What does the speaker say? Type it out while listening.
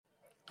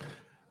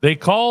They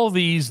call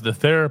these the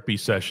therapy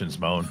sessions,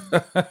 Moan.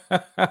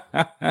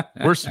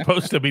 We're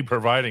supposed to be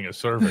providing a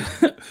service.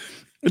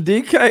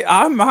 DK,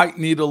 I might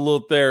need a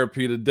little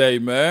therapy today,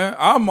 man.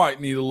 I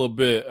might need a little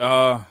bit.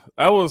 That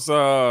was,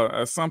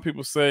 as some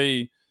people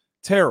say,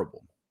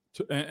 terrible.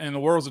 In the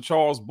words of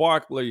Charles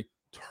Barkley,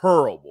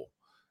 terrible.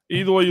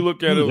 Either way you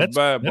look at it, it was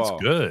bad ball.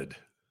 That's good.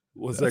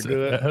 Was that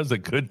good? That was a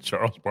good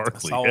Charles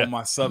Barkley. That's all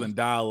my Southern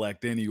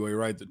dialect anyway,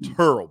 right? The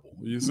terrible.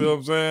 You see what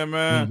I'm saying,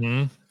 man?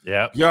 Mm-hmm.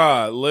 Yeah.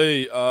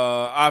 Golly,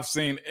 I've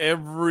seen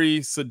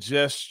every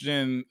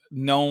suggestion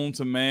known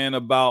to man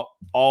about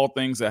all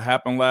things that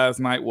happened last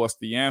night. What's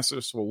the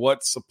answers for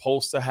what's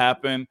supposed to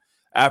happen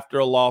after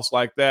a loss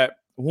like that?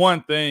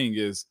 One thing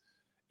is,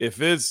 if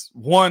it's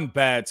one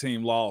bad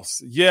team loss,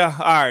 yeah,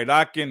 all right,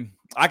 I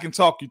can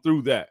talk you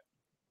through that.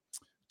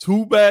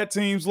 Two bad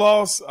teams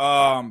lost,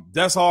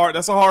 that's hard.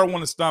 That's a hard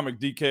one to stomach,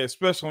 DK,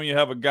 especially when you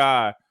have a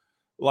guy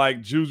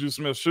like Juju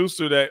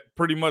Smith-Schuster that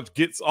pretty much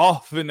gets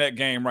off in that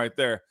game right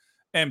there.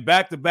 And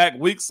back-to-back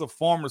weeks of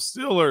former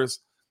Steelers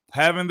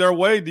having their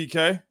way,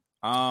 DK.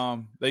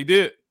 They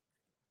did.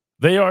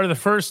 They are the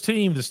first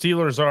team, the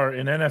Steelers are,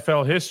 in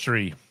NFL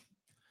history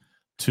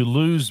to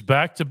lose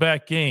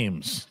back-to-back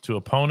games to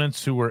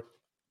opponents who were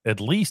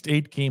at least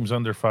 8 games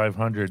under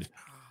 500.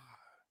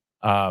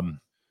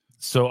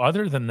 So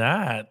other than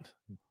that,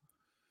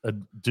 a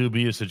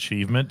dubious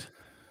achievement.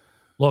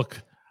 Look,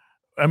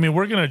 I mean,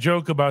 we're going to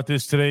joke about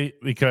this today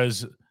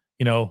because,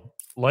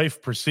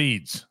 life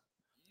proceeds.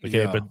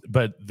 Okay, yeah.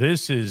 but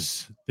this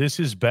is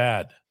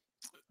bad.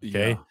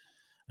 Okay. Yeah.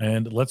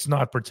 And let's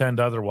not pretend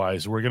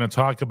otherwise. We're going to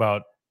talk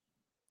about,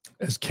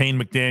 as Kane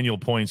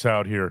McDaniel points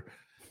out here,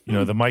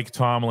 the Mike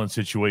Tomlin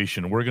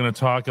situation. We're going to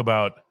talk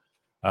about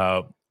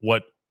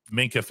what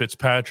Minkah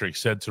Fitzpatrick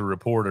said to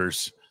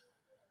reporters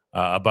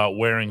about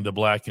wearing the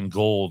black and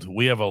gold.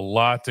 We have a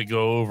lot to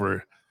go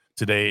over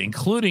today,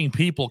 including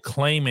people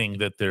claiming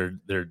that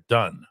they're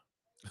done.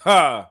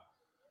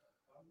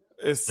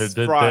 It's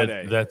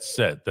Friday. That's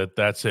it.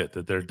 That's it.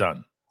 That they're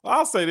done.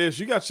 I'll say this: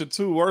 you got your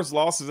 2 worst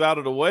losses out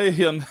of the way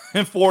in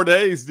 4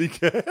 days,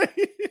 DK.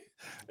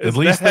 At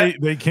least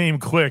they came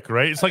quick,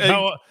 right? It's like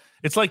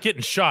it's like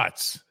getting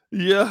shots.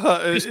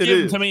 Yeah, just give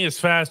them to me as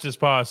fast as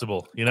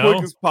possible.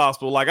 Quick as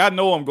possible. Like, I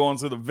know I'm going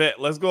to the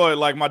vet. Let's go ahead.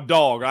 Like my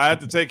dog, I had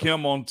to take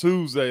him on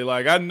Tuesday.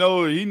 Like, I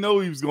know he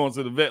was going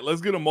to the vet. Let's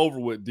get him over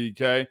with,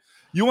 DK.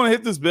 You want to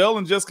hit this bell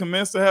and just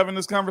commence to having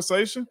this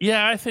conversation?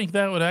 Yeah, I think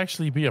that would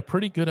actually be a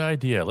pretty good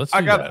idea.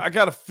 I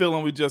got a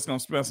feeling we're just gonna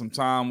spend some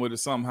time with it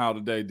somehow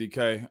today,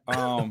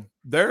 DK.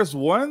 There's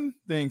one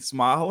thing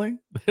smiling.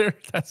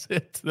 That's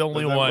it. The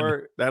only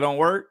one. That don't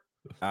work?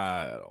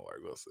 That don't work.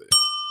 We'll see.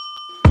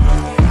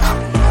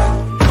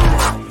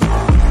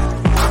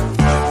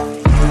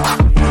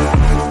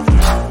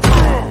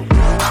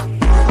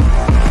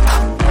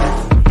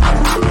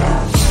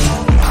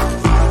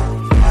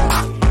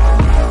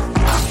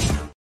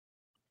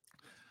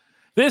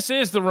 This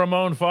is the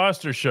Ramon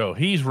Foster Show.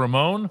 He's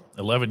Ramon,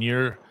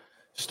 11-year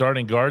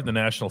starting guard in the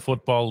National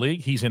Football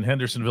League. He's in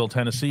Hendersonville,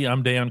 Tennessee.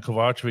 I'm Dejan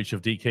Kovacevic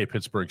of DK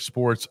Pittsburgh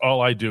Sports.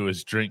 All I do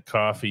is drink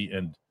coffee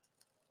and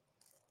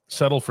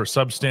settle for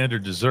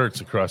substandard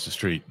desserts across the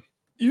street.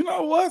 You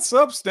know what?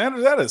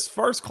 Substandard, that is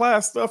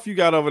first-class stuff you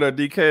got over there,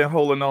 DK, and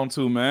holding on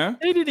to, man.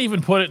 They didn't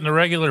even put it in a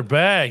regular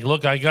bag.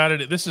 Look, I got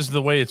it. This is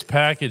the way it's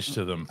packaged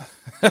to them.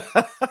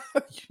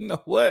 You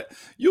know what?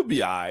 You'll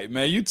be all right,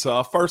 man. You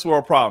tough. First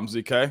world problems,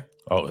 DK.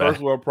 Oh, first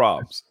world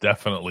problems.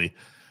 Definitely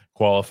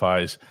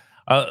qualifies.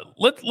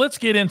 Let's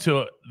get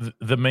into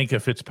the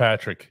Minkah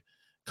Fitzpatrick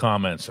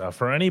comments.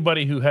 For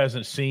anybody who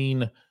hasn't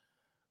seen,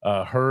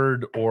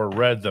 heard, or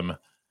read them,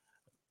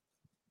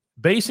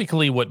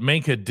 basically what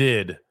Minkah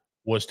did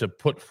was to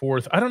put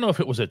forth, I don't know if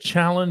it was a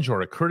challenge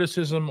or a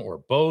criticism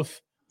or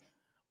both,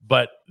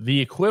 but the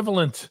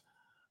equivalent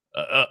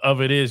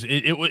of it is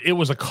it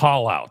was a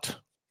call out.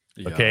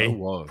 Okay,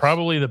 yeah,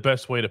 probably the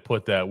best way to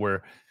put that,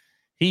 where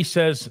he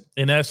says,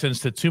 in essence,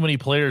 that too many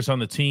players on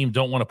the team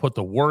don't want to put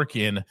the work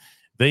in.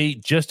 They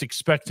just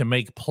expect to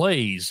make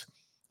plays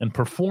and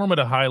perform at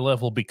a high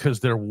level because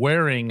they're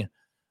wearing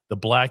the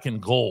black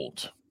and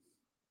gold.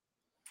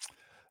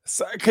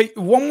 So, okay,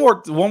 one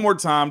more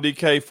time,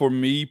 DK, for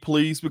me,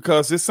 please,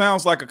 because it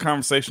sounds like a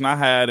conversation I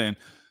had in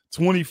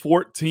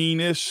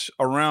 2014-ish,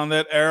 around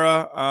that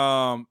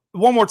era.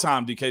 One more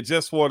time, DK,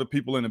 just for the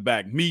people in the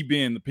back, me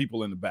being the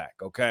people in the back,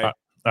 okay?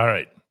 All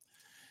right.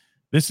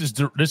 This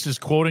is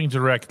quoting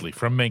directly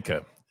from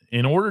Minkah.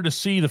 In order to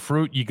see the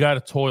fruit, you got to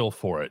toil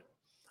for it.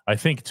 I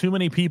think too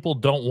many people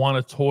don't want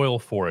to toil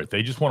for it.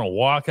 They just want to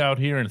walk out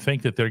here and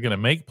think that they're going to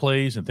make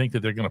plays and think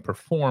that they're going to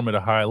perform at a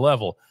high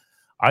level.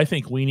 I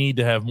think we need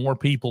to have more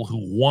people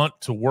who want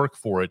to work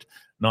for it,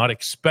 not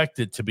expect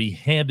it to be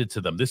handed to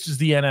them. This is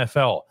the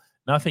NFL.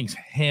 Nothing's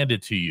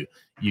handed to you.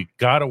 You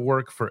got to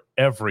work for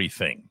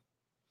everything.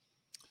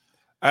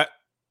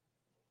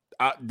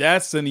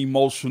 That's an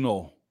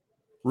emotional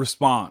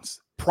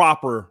response,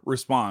 proper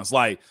response.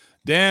 Like,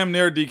 damn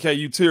near, DK,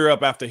 you tear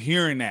up after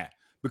hearing that,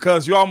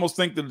 because you almost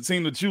think that the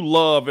team that you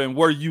love and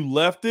where you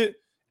left it,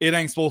 it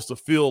ain't supposed to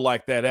feel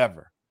like that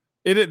ever.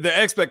 The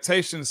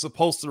expectation is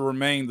supposed to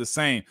remain the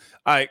same.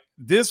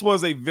 This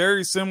was a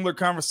very similar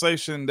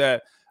conversation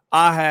that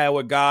I had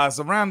with guys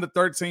around the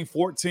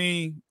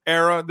 13-14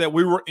 era that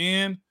we were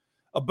in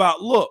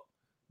about, look,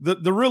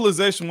 the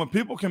realization when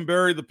people can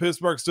bury the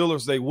Pittsburgh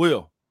Steelers, they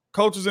will.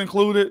 Coaches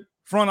included,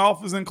 front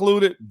office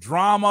included,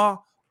 drama,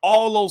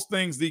 all those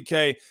things,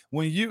 DK.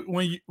 When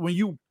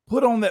you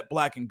put on that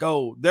black and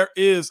gold, there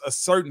is a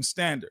certain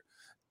standard.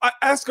 I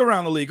ask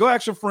around the league. Go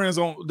ask your friends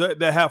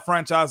that have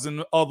franchises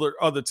in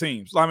other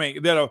teams. I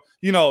mean, that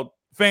are,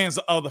 fans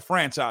of other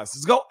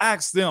franchises. Go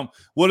ask them,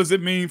 what does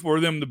it mean for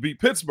them to beat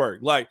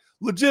Pittsburgh? Like,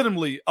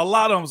 legitimately, a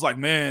lot of them was like,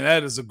 man,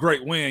 that is a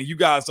great win. You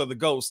guys are the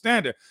gold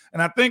standard.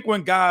 And I think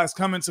when guys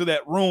come into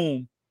that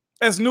room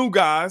as new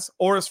guys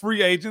or as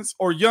free agents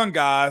or young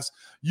guys,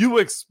 you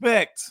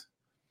expect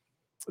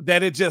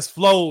that it just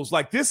flows.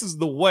 Like, this is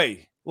the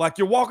way. Like,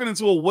 you're walking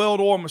into a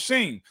well-oiled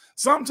machine.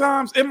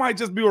 Sometimes it might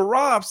just be what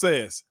Rob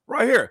says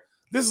right here.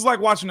 This is like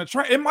watching a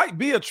train. It might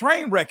be a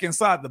train wreck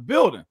inside the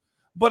building.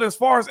 But as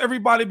far as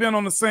everybody being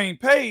on the same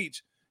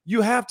page,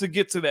 you have to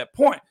get to that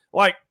point.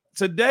 Like,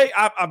 today,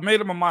 I've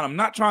made up my mind. I'm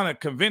not trying to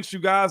convince you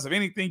guys of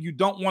anything you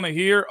don't want to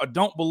hear or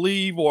don't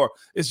believe, or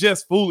it's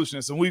just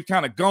foolishness. And we've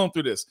kind of gone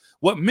through this.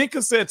 What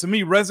Minkah said to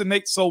me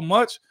resonates so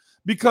much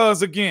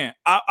because, again,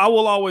 I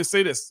will always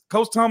say this.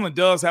 Coach Tomlin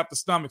does have to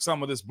stomach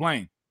some of this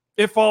blame.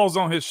 It falls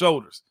on his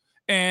shoulders.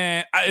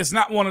 And it's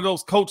not one of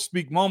those coach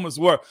speak moments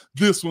where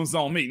this one's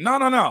on me.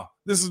 No.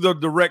 This is the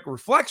direct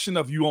reflection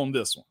of you on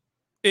this one.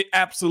 It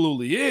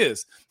absolutely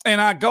is. And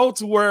I go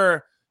to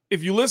where,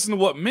 if you listen to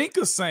what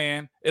Minkah's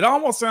saying, it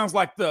almost sounds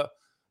like the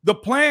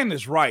plan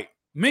is right.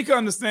 Minkah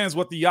understands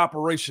what the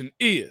operation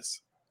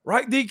is.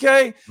 Right,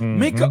 DK?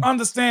 Mm-hmm. Minkah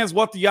understands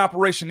what the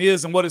operation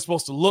is and what it's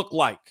supposed to look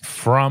like.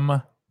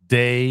 From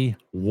day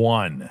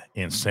one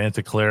in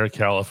Santa Clara,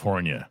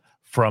 California.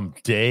 From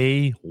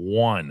day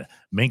one,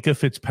 Minkah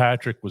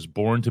Fitzpatrick was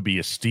born to be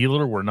a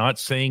Steeler. We're not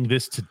saying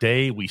this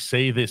today. We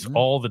say this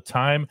all the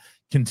time.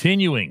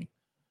 Continuing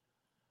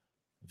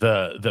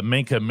the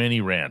Minkah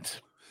mini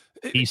rant.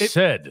 He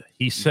said,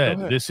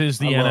 this is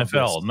the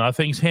NFL.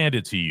 Nothing's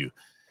handed to you. You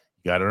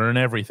got to earn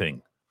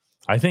everything.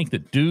 I think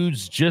that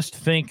dudes just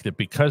think that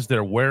because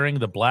they're wearing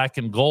the black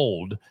and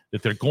gold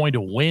that they're going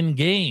to win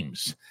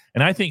games.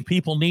 And I think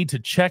people need to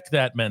check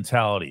that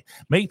mentality.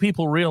 Make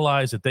people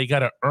realize that they got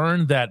to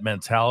earn that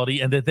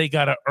mentality and that they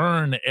got to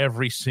earn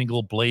every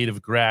single blade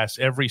of grass,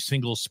 every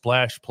single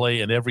splash play,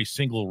 and every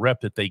single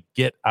rep that they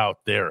get out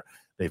there.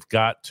 They've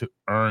got to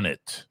earn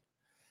it.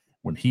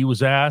 When he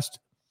was asked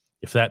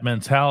if that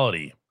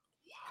mentality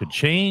could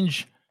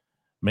change,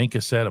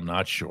 Minkah said, I'm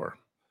not sure.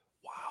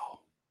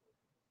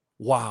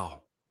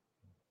 Wow,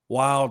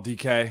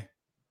 DK.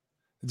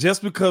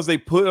 Just because they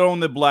put it on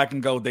the black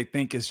and gold, they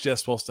think it's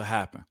just supposed to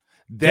happen.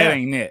 That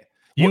ain't it.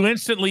 You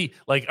instantly,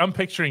 like, I'm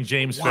picturing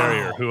James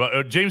Ferrier,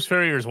 who James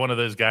Ferrier is one of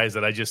those guys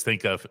that I just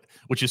think of,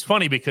 which is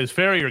funny because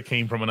Ferrier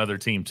came from another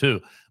team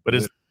too, but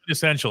is an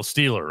essential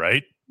Steeler,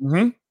 right?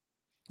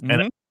 Mm-hmm.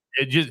 And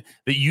it just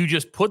that you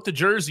just put the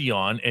jersey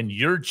on and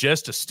you're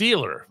just a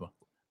Steeler.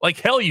 Like,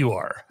 hell you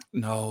are.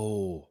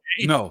 No.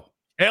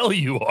 Hell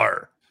you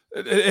are.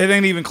 It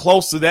ain't even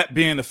close to that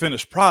being the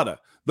finished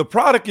product. The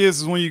product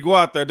is when you go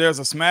out there, there's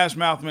a smash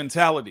mouth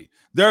mentality.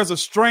 There's a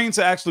strain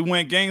to actually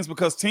win games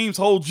because teams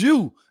hold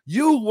you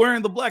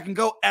wearing the black and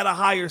gold at a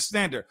higher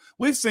standard.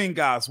 We've seen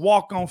guys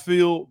walk on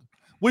field.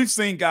 We've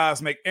seen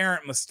guys make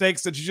errant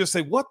mistakes that you just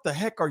say, what the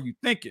heck are you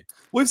thinking?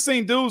 We've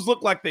seen dudes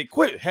look like they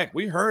quit. Heck,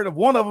 we heard of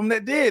one of them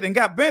that did and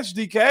got benched,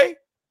 DK.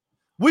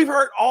 We've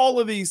heard all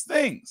of these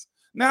things.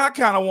 Now, I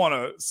kind of want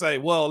to say,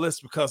 well,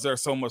 it's because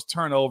there's so much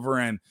turnover.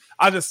 And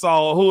I just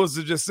saw, who was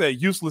it just say,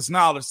 useless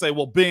knowledge, say,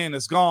 well, Ben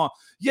is gone.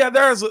 Yeah,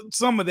 there's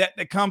some of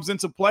that comes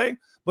into play.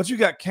 But you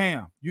got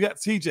Cam, you got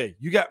TJ,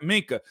 you got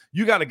Minkah,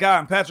 you got a guy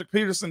in Patrick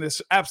Peterson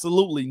that's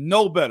absolutely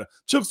know better.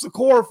 Chuck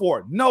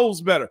Okorafor knows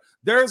better.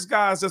 There's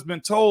guys that's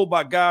been told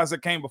by guys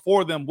that came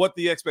before them what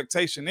the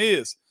expectation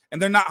is,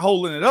 and they're not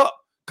holding it up.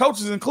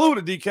 Coaches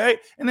included, DK,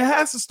 and it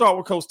has to start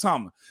with Coach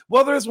Tomlin.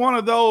 Whether it's one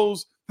of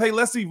those, hey,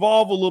 let's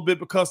evolve a little bit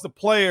because the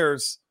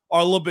players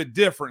are a little bit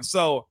different,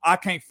 so I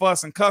can't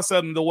fuss and cuss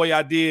at them the way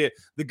I did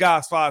the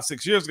guys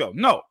 5-6 years ago.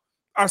 No.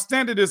 Our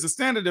standard is the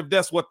standard if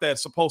that's what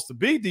that's supposed to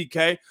be,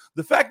 DK.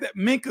 The fact that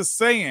Minkah's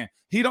saying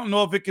he don't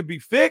know if it could be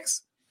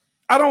fixed,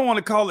 I don't want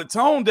to call it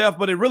tone deaf,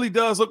 but it really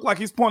does look like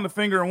he's pointing the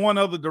finger in one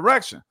other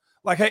direction.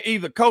 Like, hey,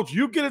 either coach,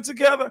 you get it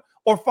together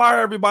or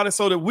fire everybody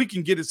so that we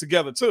can get it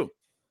together too.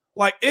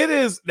 Like,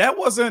 that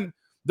was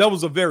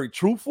a very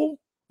truthful,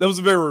 that was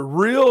a very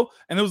real,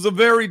 and it was a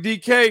very,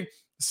 DK,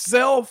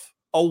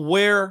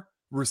 self-aware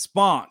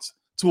response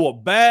to a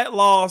bad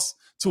loss,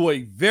 to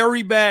a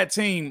very bad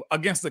team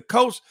against a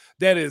coach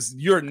that is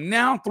you're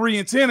now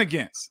 3-10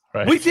 against.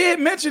 Right. We did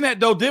mention that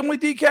though, didn't we,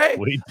 DK?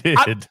 We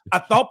did. I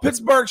thought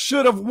Pittsburgh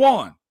should have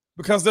won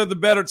because they're the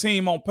better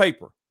team on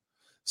paper.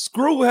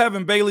 Screw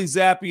having Bailey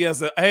Zappi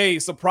as a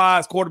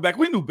surprise quarterback.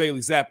 We knew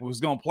Bailey Zappi was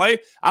going to play.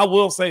 I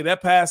will say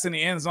that pass in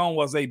the end zone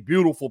was a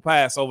beautiful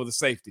pass over the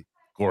safety.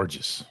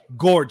 Gorgeous.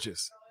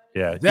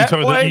 Yeah. That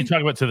play, you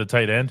talk about to the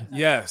tight end?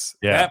 yes.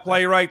 Yeah. That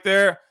play right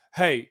there.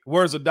 Hey,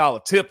 where's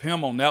 $1? Tip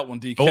him on that one,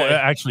 DK. Oh,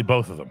 actually,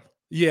 both of them.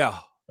 Yeah.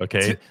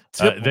 Okay.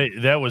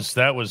 That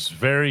was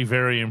very,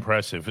 very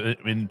impressive. I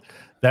mean,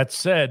 that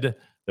said,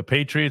 the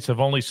Patriots have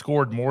only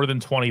scored more than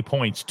 20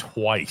 points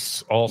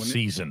twice all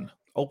season.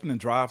 Opening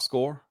drive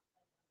score.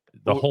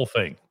 The whole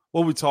thing.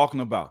 What are we talking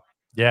about?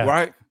 Yeah.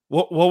 Right?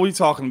 What are we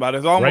talking about?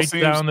 It almost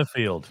right down the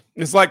field.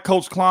 It's like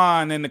Coach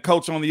Klein and the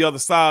coach on the other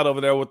side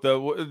over there with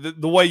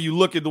the way you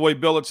look at the way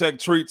Belichick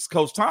treats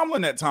Coach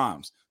Tomlin at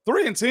times.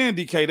 3-10,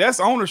 DK, that's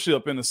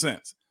ownership in a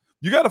sense.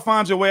 You got to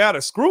find your way out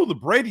of screw the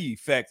Brady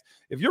effect.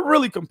 If you're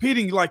really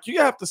competing, like you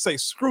have to say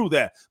screw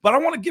that. But I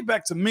want to get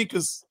back to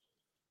Minkah's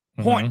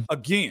point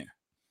again.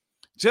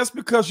 Just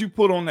because you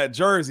put on that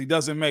jersey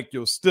doesn't make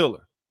you a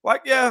Steeler.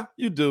 Like, yeah,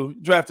 you do.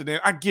 You drafted in.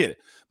 I get it.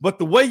 But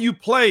the way you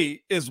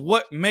play is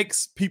what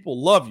makes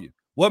people love you,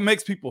 what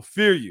makes people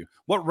fear you,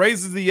 what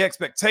raises the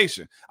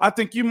expectation. I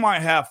think you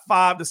might have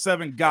 5 to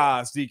 7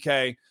 guys,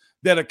 DK,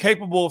 that are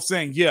capable of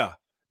saying, yeah,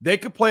 they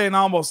could play in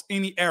almost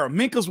any era.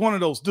 Minkah's one of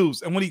those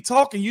dudes. And when he's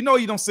talking, you know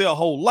you don't say a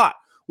whole lot.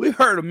 We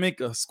heard of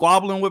Minkah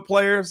squabbling with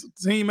players,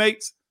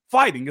 teammates,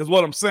 fighting is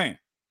what I'm saying.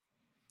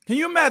 Can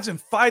you imagine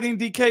fighting,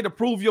 DK, to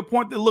prove your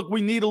point that, look,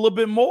 we need a little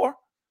bit more?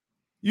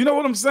 You know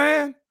what I'm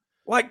saying?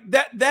 Like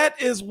that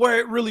is where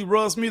it really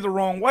rubs me the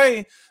wrong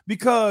way,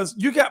 because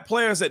you got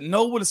players that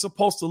know what it's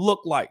supposed to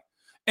look like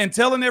and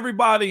telling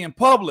everybody in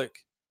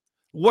public,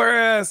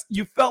 whereas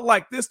you felt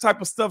like this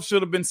type of stuff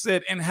should have been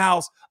said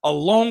in-house a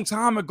long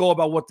time ago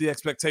about what the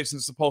expectation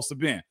is supposed to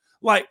be.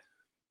 Like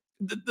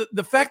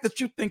the fact that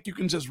you think you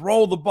can just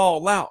roll the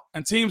ball out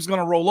and team's going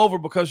to roll over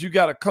because you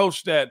got a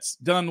coach that's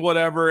done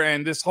whatever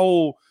and this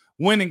whole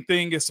winning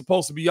thing is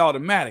supposed to be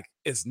automatic.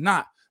 It's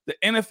not. The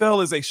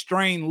NFL is a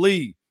strained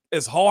league.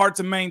 It's hard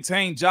to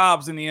maintain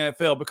jobs in the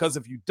NFL because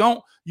if you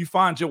don't, you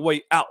find your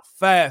way out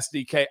fast,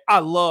 DK. I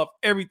love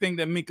everything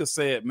that Minkah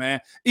said, man.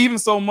 Even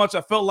so much,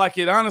 I felt like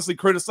it honestly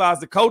criticized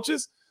the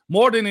coaches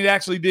more than it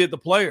actually did the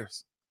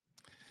players.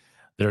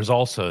 There's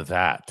also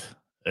that.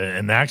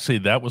 And actually,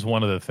 that was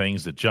one of the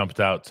things that jumped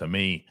out to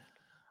me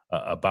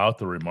about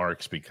the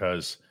remarks,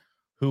 because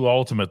who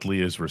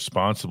ultimately is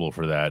responsible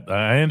for that?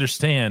 I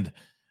understand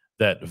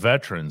that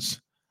veterans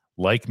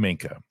like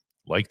Minkah,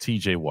 like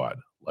TJ Watt,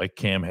 like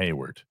Cam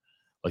Hayward,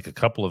 like a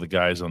couple of the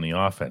guys on the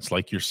offense,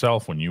 like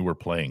yourself when you were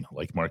playing,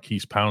 like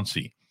Marquise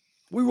Pouncey.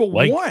 We were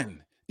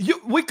one.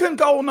 We couldn't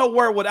go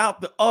nowhere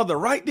without the other,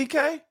 right,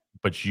 DK?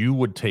 But you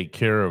would take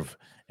care of,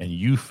 and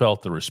you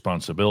felt the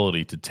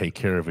responsibility to take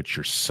care of it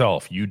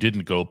yourself. You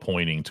didn't go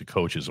pointing to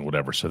coaches and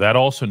whatever. So that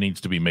also needs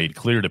to be made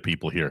clear to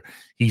people here.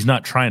 He's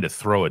not trying to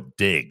throw a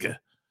dig,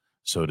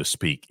 so to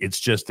speak. It's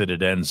just that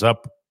it ends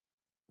up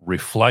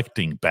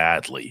reflecting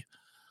badly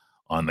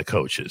on the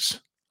coaches.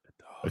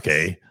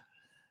 Okay.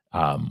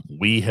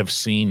 We have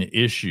seen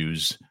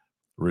issues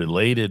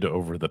related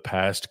over the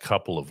past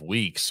couple of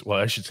weeks. Well,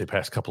 I should say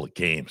past couple of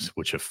games,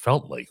 which have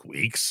felt like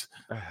weeks.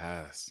 It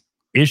has.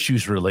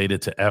 Issues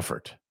related to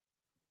effort.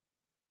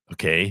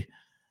 Okay.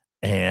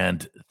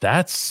 And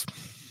that's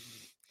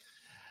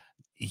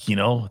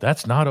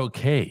not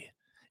okay.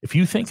 If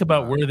you think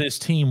about where this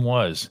team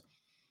was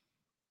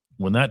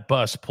when that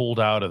bus pulled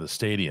out of the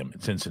stadium in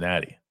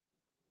Cincinnati,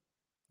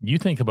 you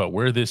think about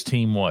where this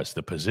team was,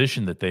 the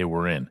position that they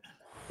were in.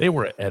 They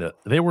were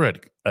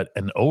at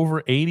an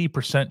over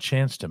 80%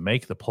 chance to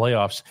make the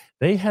playoffs.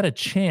 They had a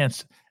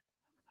chance,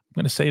 I'm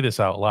going to say this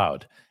out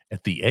loud,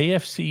 at the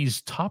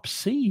AFC's top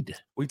seed.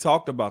 We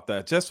talked about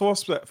that just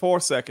for a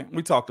second.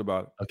 We talked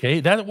about it. Okay,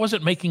 that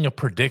wasn't making a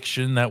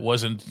prediction. That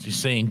wasn't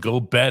saying go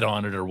bet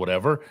on it or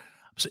whatever.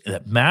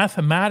 That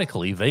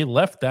mathematically, they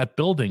left that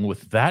building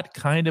with that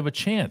kind of a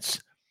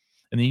chance.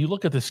 And then you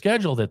look at the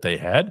schedule that they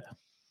had,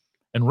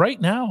 and right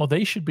now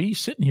they should be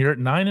sitting here at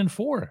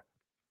 9-4.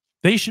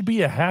 They should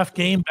be a half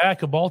game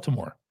back of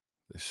Baltimore.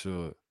 They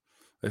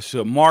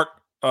should. Mark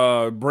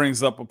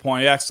brings up a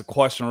point. He asks a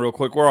question real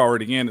quick. We're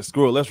already in the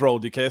screw. Let's roll,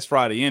 DK. It's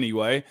Friday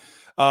anyway.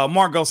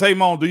 Mark goes, hey,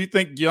 Mon, do you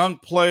think young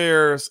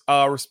players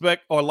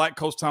respect or like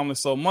Coach Tomlin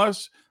so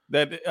much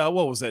that,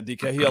 what was that,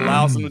 DK? He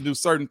allows them to do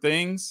certain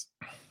things?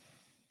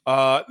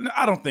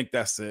 I don't think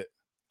that's it.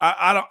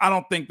 I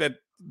don't think that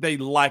they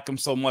like him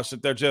so much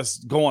that they're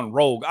just going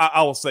rogue.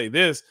 I will say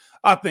this.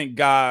 I think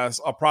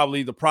guys are probably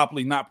either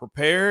properly not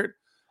prepared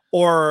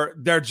or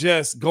they're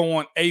just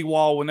going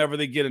AWOL whenever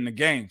they get in the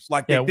games.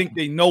 Like they think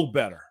they know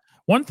better.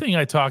 One thing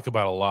I talk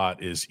about a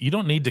lot is you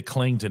don't need to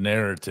cling to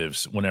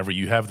narratives whenever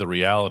you have the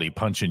reality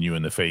punching you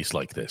in the face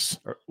like this.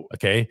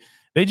 Okay?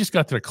 They just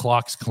got their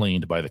clocks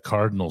cleaned by the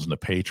Cardinals and the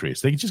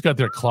Patriots. They just got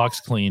their clocks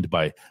cleaned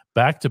by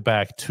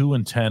back-to-back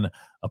 2-10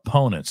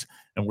 opponents.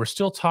 And we're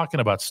still talking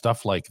about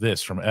stuff like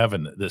this from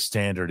Evan. The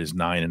standard is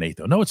 9-8,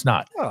 though. No, it's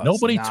not. Oh,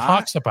 nobody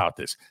talks about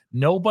this.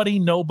 Nobody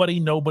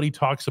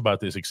talks about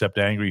this except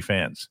angry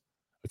fans.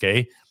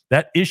 Okay?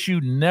 That issue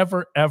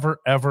never, ever,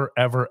 ever,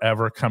 ever,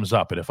 ever comes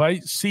up. And if I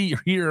see or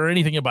hear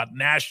anything about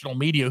national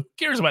media, who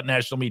cares about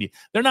national media?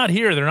 They're not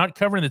here. They're not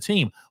covering the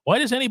team. Why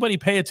does anybody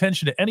pay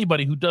attention to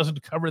anybody who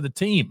doesn't cover the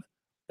team?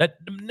 That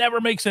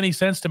never makes any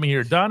sense to me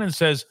here. Donnan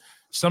says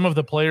some of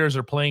the players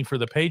are playing for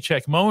the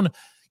paycheck. Moan,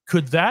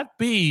 could that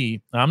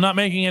be, I'm not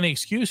making any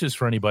excuses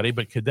for anybody,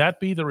 but could that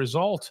be the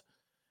result,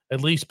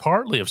 at least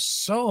partly, of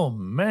so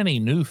many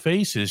new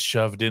faces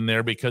shoved in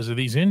there because of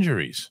these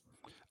injuries?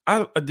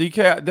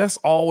 DK, that's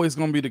always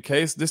going to be the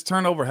case. This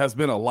turnover has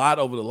been a lot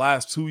over the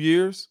last 2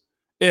 years.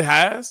 It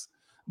has.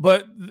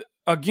 But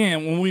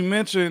again, when we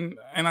mention,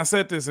 and I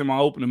said this in my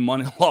opening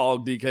money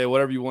log, DK,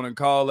 whatever you want to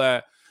call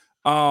that,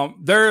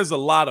 there is a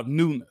lot of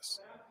newness.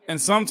 And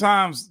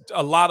sometimes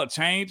a lot of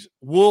change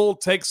will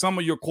take some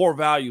of your core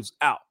values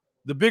out.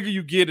 The bigger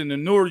you get and the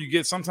newer you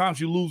get, sometimes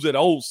you lose that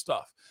old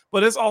stuff.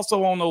 But it's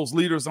also on those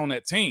leaders on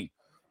that team.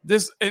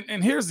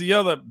 And here's the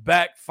other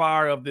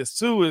backfire of this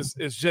too, is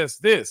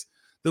just this.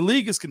 The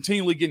league is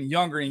continually getting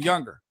younger and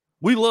younger.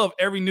 We love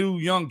every new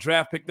young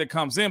draft pick that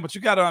comes in, but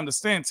you got to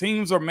understand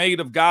teams are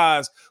made of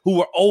guys who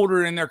are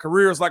older in their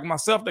careers, like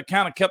myself, that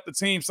kind of kept the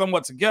team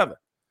somewhat together.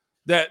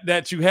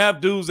 That you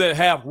have dudes that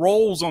have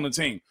roles on the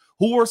team.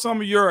 Who are some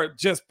of your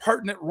just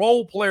pertinent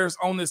role players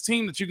on this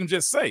team that you can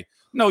just say,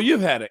 no,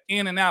 you've had an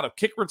in and out of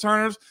kick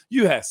returners.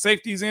 You had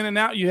safeties in and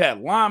out. You had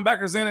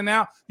linebackers in and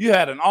out. You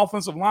had an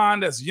offensive line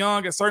that's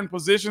young at certain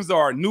positions. There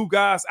are new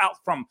guys out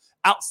from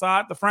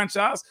outside the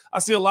franchise. I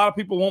see a lot of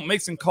people want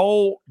Mason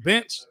Cole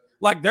bench.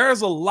 Like,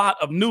 there's a lot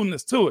of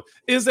newness to it.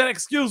 Is that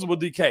excusable,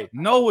 DK?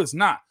 No, it's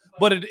not.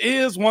 But it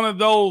is one of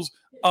those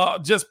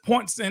just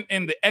points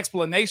in the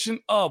explanation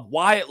of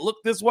why it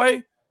looked this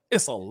way.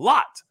 It's a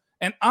lot.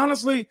 And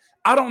honestly,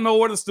 I don't know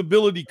where the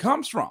stability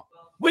comes from.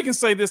 We can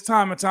say this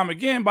time and time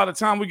again, by the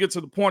time we get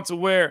to the point to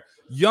where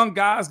young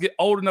guys get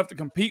old enough to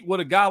compete with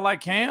a guy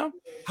like Cam,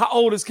 how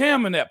old is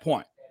Cam in that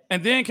point?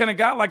 And then can a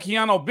guy like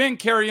Keanu Ben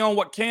carry on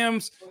what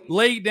Cam's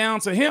laid down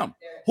to him?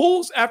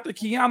 Who's after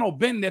Keanu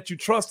Ben that you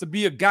trust to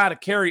be a guy to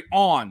carry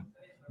on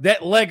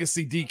that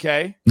legacy,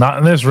 DK? Not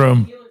in this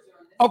room.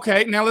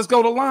 Okay, now let's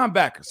go to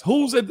linebackers.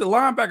 Who's at the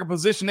linebacker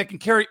position that can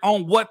carry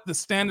on what the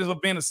standards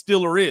of being a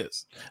Steeler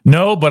is?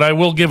 No, but I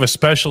will give a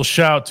special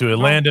shout to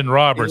Landon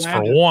Roberts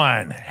for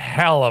one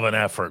hell of an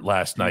effort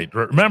last night.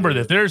 Remember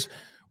that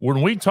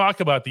when we talk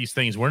about these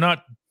things, we're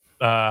not,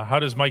 how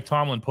does Mike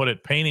Tomlin put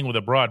it, painting with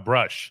a broad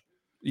brush.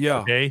 Yeah.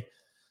 Okay.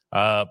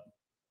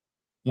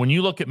 When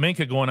you look at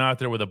Minkah going out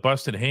there with a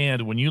busted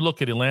hand, when you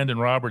look at Landon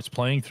Roberts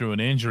playing through an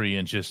injury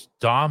and just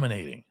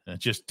dominating and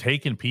just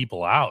taking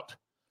people out,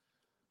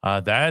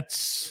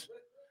 that's,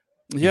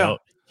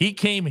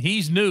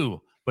 he's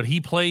new, but he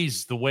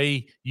plays the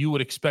way you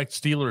would expect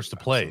Steelers to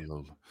play.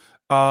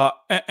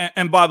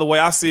 And by the way,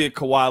 I see it,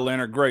 Kawhi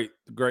Leonard,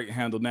 great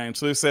handle name.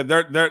 So they said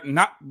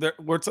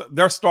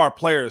they're star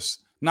players,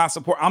 not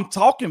support. I'm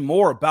talking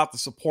more about the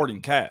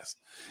supporting cast.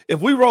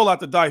 If we roll out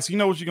the dice, you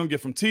know what you're gonna get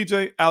from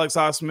TJ, Alex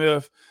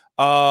Highsmith.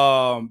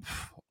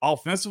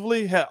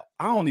 Offensively, hell,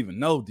 I don't even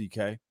know,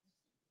 DK.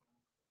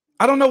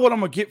 I don't know what I'm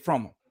gonna get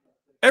from him.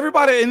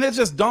 Everybody, and it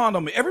just dawned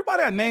on me,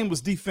 everybody I named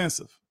was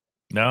defensive.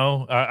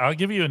 No, I'll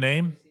give you a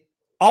name.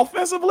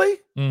 Offensively?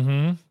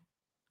 Mm-hmm.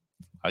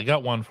 I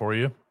got one for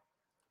you.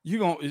 You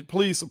gonna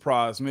please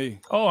surprise me.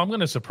 Oh, I'm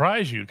gonna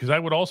surprise you because I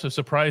would also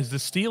surprise the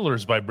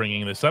Steelers by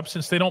bringing this up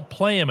since they don't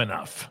play him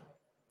enough.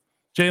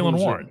 Jaylen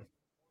Warren.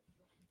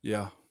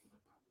 Yeah.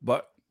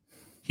 But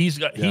his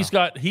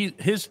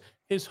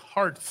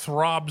heart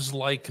throbs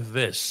like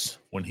this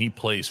when he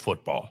plays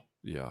football.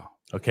 Yeah.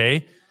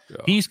 Okay. Yeah.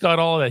 He's got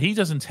all of that. He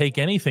doesn't take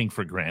anything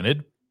for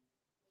granted.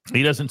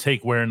 He doesn't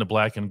take wearing the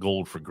black and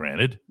gold for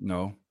granted.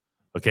 No.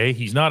 Okay.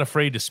 He's not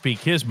afraid to speak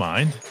his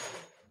mind.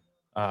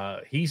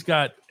 He's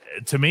got,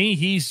 to me,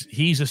 he's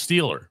a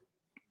Steeler.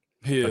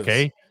 He is.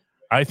 Okay.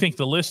 I think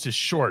the list is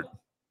short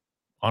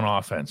on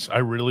offense. I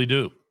really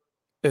do.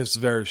 It's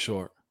very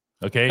short.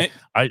 Okay.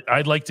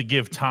 I'd like to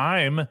give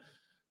time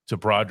to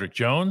Broderick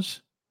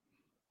Jones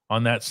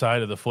on that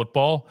side of the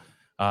football.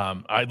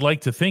 I'd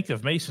like to think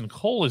of Mason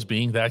Cole as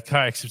being that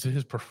guy, except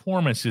his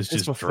performance is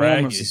just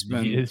dragging.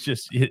 It's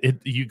just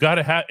you got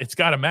to have. It's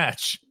got to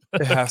match.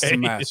 It has to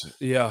match.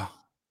 Yeah,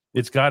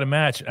 it's got to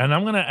match. And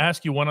I'm going to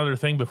ask you one other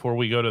thing before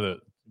we go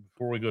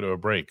to a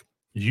break.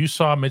 You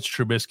saw Mitch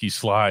Trubisky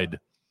slide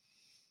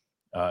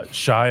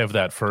shy of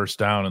that first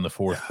down in the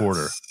fourth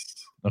quarter.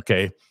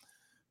 Okay,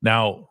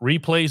 now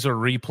replays are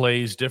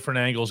replays. Different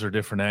angles are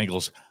different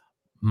angles.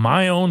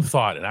 My own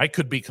thought, and I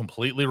could be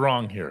completely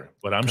wrong here,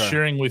 but I'm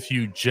sharing with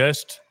you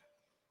just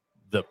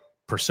the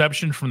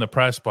perception from the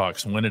press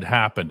box when it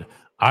happened.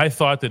 I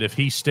thought that if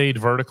he stayed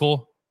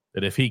vertical,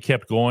 that if he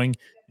kept going,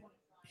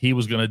 he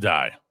was going to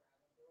die.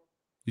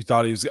 You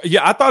thought he was?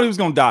 Yeah, I thought he was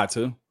going to die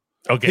too.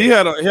 Okay, he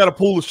had a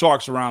pool of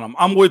sharks around him.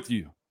 I'm with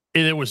you.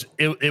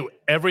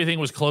 Everything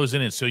was closing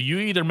in. So you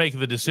either make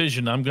the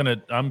decision, I'm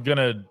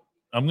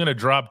gonna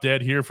drop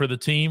dead here for the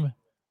team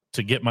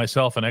to get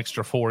myself an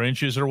extra 4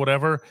 inches or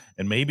whatever.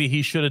 And maybe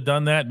he should have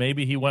done that.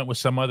 Maybe he went with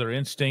some other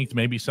instinct.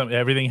 Maybe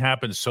everything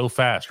happens so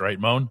fast, right,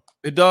 Moan?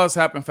 It does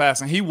happen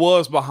fast. And he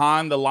was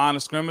behind the line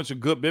of scrimmage a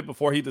good bit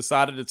before he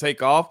decided to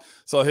take off.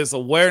 So his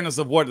awareness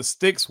of where the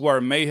sticks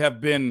were may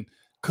have been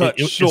cut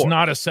short. It's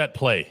not a set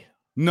play.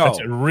 No. That's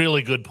a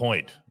really good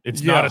point.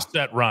 It's not a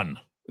set run.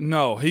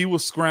 No, he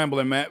was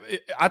scrambling, man.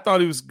 I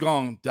thought he was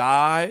going to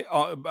die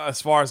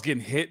as far as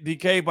getting hit,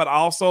 DK, but I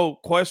also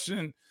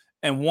question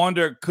and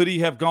wonder, could he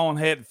have gone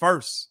head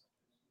first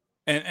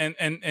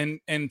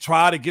and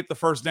try to get the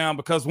first down?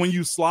 Because when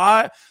you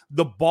slide,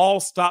 the ball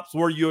stops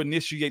where you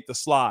initiate the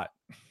slide.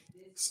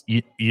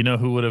 You know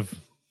who would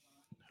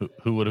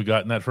have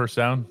gotten that first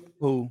down?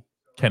 Who?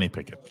 Kenny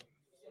Pickett.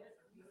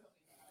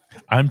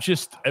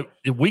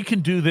 We can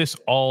do this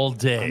all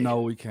day. I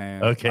know we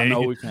can. Okay. I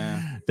know we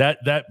can.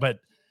 But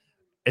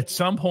at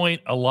some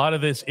point, a lot of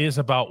this is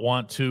about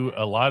want to.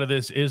 A lot of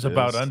this is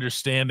about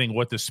understanding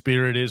what the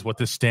spirit is, what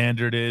the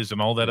standard is,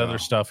 and all that other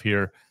stuff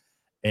here.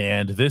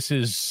 And this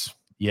is,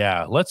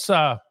 let's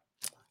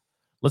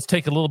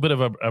take a little bit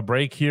of a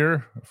break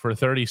here for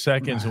 30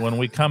 seconds. And when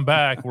we come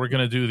back, we're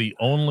going to do the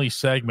only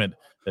segment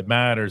that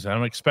matters.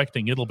 I'm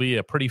expecting it'll be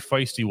a pretty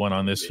feisty one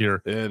on this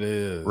here. It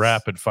is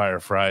Rapid Fire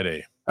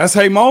Friday. That's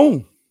Hey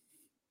Mo.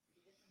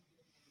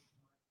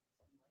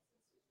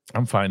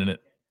 I'm finding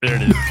it. There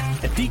it is.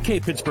 At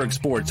DK Pittsburgh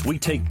Sports, we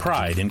take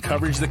pride in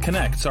coverage that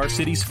connects our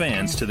city's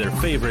fans to their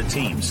favorite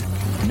teams.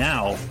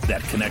 Now,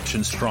 that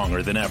connection's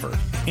stronger than ever.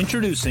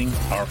 Introducing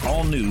our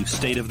all-new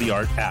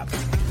state-of-the-art app.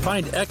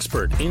 Find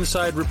expert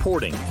inside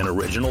reporting and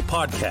original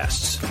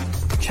podcasts.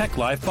 Check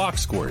live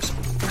box scores.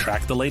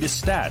 Track the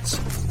latest stats.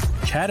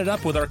 Chat it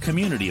up with our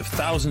community of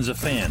thousands of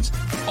fans,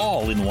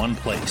 all in one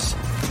place.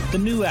 The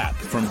new app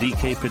from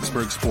DK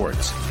Pittsburgh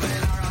Sports.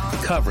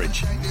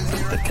 Coverage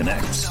that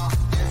connects.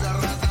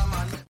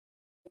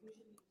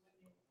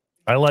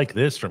 I like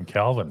this from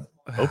Calvin.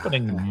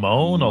 Opening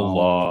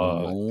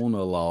monologue.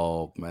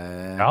 Monologue,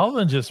 man.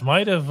 Calvin just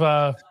might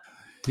have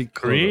he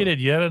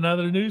created yet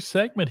another new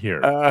segment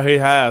here. He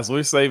has.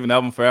 We're saving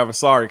that one forever.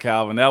 Sorry,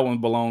 Calvin. That one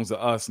belongs to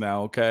us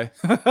now, okay?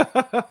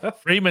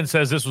 Freeman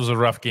says this was a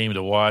rough game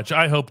to watch.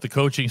 I hope the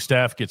coaching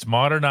staff gets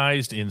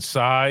modernized in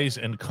size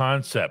and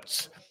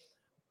concepts.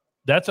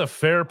 That's a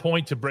fair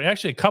point to bring.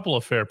 Actually, a couple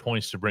of fair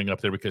points to bring up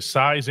there, because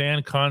size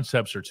and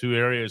concepts are two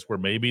areas where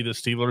maybe the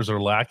Steelers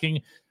are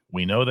lacking.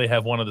 We know they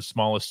have one of the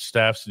smallest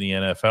staffs in the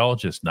NFL,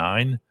 just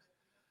 9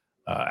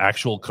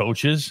 actual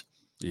coaches.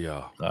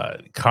 Yeah.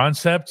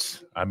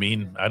 Concepts, I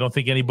mean, I don't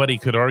think anybody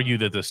could argue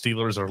that the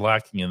Steelers are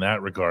lacking in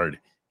that regard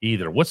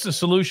either. What's the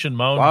solution,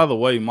 Moan? By the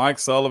way, Mike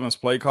Sullivan's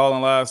play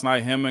calling last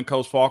night, him and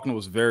Coach Faulkner,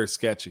 was very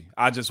sketchy.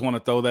 I just want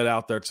to throw that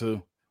out there,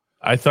 too.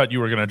 I thought you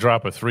were going to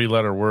drop a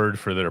 3-letter word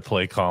for their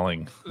play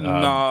calling.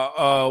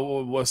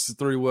 What's the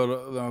 3-letter?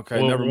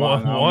 Okay, never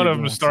mind. One of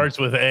them starts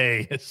with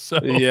A. So.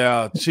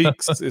 Yeah,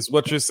 cheeks is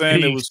what you're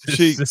saying. It was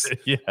cheeks.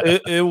 Yeah.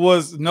 It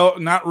was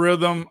not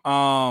rhythm.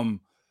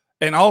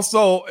 And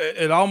also,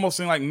 it almost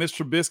seemed like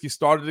Mr. Trubisky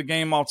started the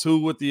game off too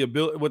with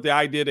the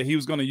idea that he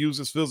was going to use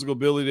his physical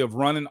ability of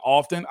running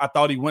often. I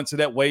thought he went to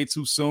that way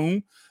too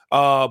soon.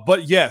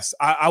 But yes,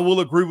 I will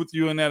agree with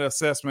you in that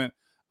assessment.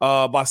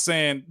 By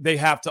saying they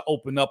have to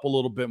open up a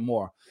little bit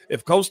more.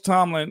 If Coach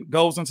Tomlin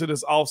goes into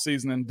this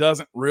offseason and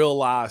doesn't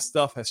realize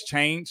stuff has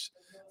changed,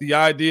 the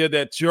idea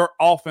that your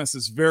offense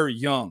is very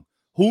young,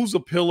 who's a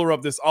pillar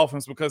of this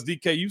offense? Because,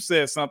 DK, you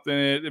said something,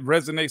 and it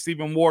resonates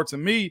even more to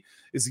me,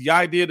 is the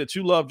idea that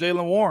you love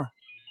Jaylen Warren.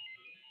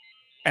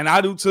 And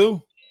I do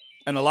too.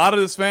 And a lot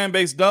of this fan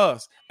base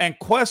does. And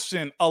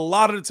question a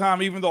lot of the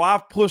time, even though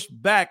I've pushed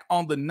back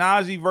on the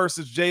Najee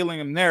versus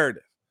Jaylen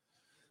narrative.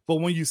 But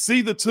when you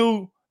see the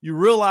two, you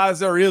realize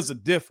there is a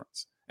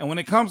difference. And when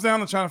it comes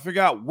down to trying to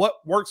figure out what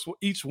works for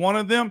each one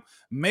of them,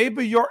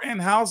 maybe your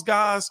in-house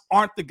guys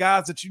aren't the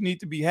guys that you need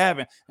to be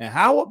having. And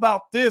how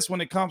about this when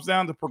it comes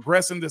down to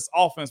progressing this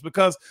offense?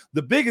 Because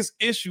the biggest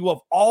issue of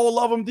all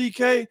of them,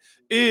 DK,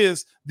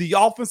 is the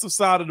offensive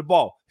side of the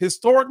ball.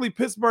 Historically,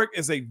 Pittsburgh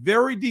is a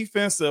very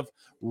defensive,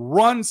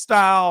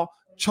 run-style,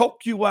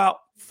 choke-you-out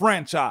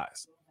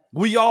franchise.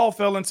 We all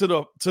fell into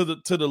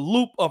the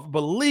loop of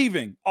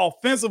believing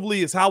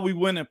offensively is how we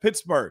win in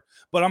Pittsburgh.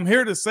 But I'm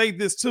here to say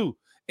this too.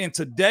 In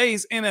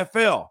today's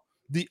NFL,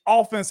 the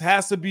offense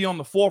has to be on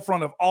the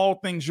forefront of all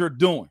things you're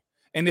doing.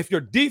 And if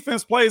your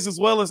defense plays as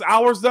well as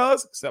ours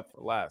does, except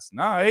for last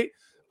night,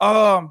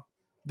 then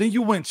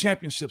you win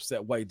championships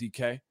that way,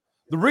 DK.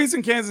 The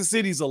reason Kansas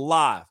City's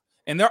alive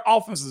and their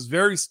offense is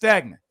very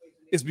stagnant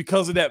is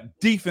because of that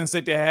defense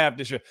that they have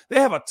this year. They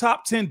have a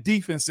top 10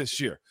 defense this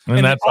year.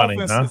 And that's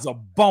funny, offense is a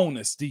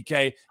bonus,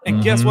 DK.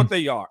 And guess what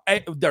they are?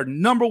 They're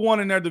number 1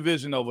 in their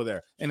division over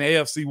there in the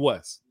AFC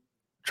West.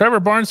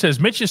 Trevor Barnes says,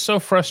 Mitch is so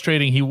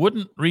frustrating. He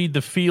wouldn't read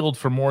the field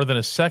for more than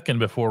a second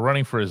before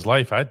running for his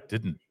life. I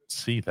didn't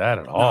see that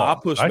at all. No, I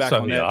pushed back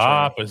on that. I saw the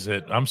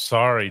opposite. I'm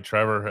sorry,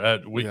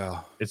 Trevor.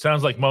 It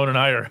sounds like Moan and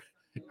I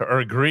are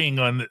agreeing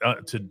on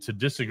to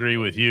disagree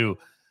with you.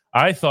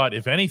 I thought,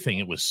 if anything,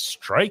 it was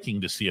striking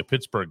to see a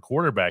Pittsburgh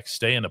quarterback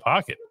stay in the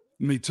pocket.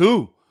 Me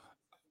too.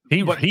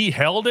 He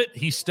held it.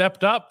 He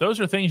stepped up. Those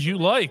are things you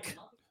like.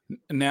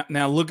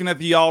 Now looking at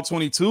the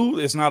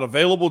All-22, it's not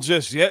available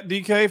just yet,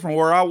 DK, from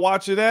where I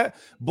watch it at.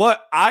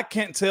 But I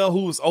can't tell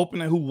who was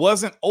open and who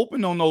wasn't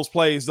open on those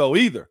plays, though,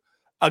 either.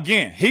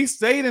 Again, he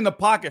stayed in the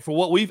pocket for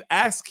what we've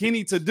asked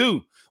Kenny to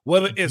do.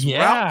 whether it's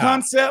route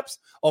concepts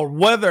or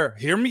whether,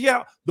 hear me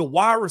out, the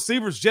wide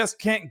receivers just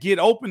can't get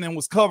open and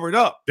was covered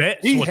up.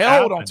 He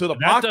held onto the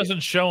pocket. That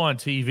doesn't show on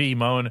TV,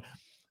 Moan.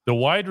 The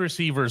wide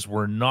receivers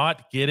were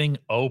not getting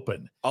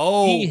open.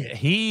 Oh,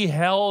 he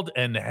held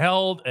and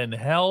held and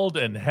held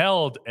and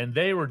held, and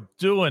they were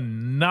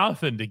doing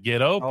nothing to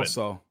get open.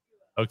 Also,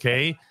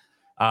 okay.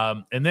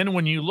 And then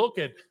when you look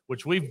at,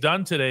 which we've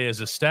done today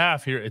as a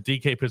staff here at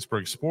DK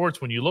Pittsburgh Sports,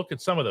 when you look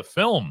at some of the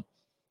film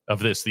of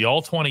this, the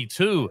all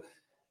 22,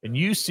 and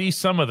you see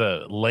some of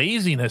the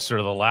laziness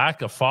or the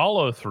lack of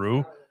follow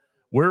through,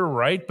 we're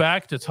right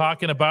back to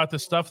talking about the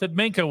stuff that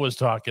Minkah was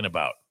talking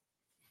about.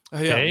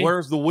 Okay? Yeah,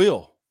 where's the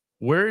will?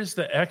 Where's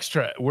the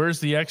extra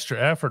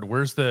effort?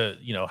 Where's the,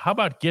 how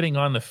about getting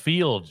on the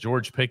field,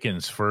 George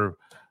Pickens, for,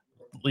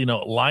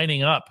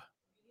 lining up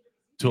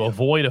to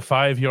avoid a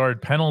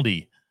 5-yard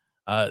penalty?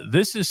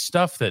 This is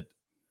stuff that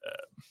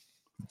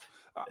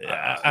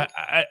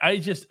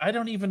I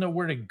don't even know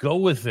where to go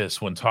with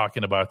this when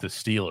talking about the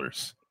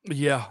Steelers.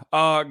 Yeah.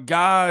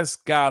 Guys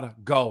gotta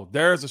go.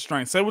 There's a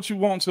strength. Say what you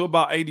want to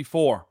about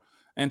 84.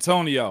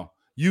 Antonio,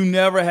 you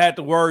never had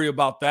to worry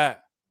about that.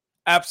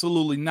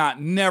 Absolutely not.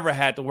 Never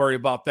had to worry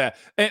about that.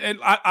 And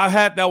I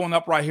had that one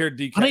up right here,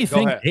 DK. What do you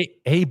think?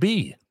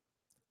 AB.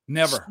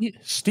 Never.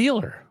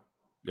 Steeler.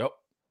 Yep.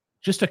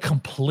 Just a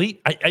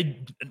complete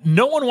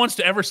no one wants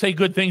to ever say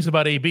good things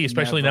about AB,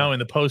 especially now in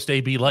the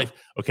post-AB life.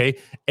 Okay.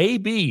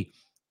 AB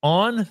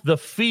on the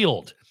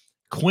field,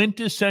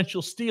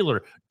 quintessential Steeler.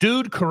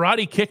 Dude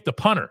karate kicked the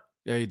punter.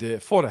 Yeah, he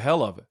did. For the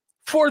hell of it.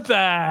 For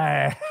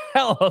the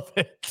hell of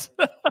it.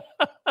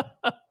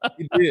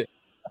 He did.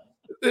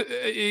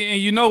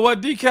 And you know what,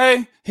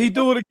 DK? He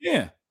do it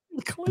again.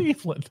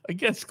 Cleveland,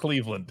 against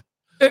Cleveland.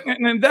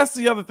 And that's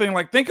the other thing.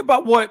 Like, think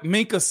about what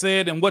Minkah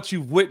said and what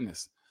you've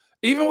witnessed.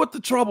 Even with the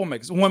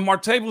troublemakers. When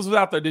Martavis was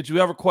out there, did you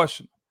ever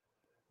question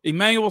him?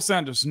 Emmanuel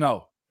Sanders,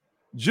 no.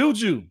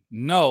 Juju,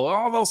 no.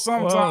 Although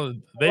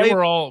sometimes they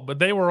were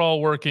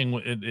all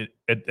working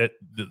at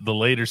the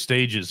later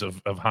stages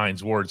of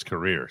Hines Ward's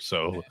career.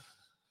 So,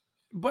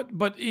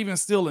 but even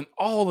still, in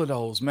all of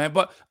those, man.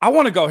 But I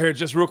want to go here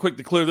just real quick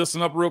to clear this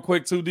one up real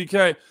quick too,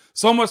 DK.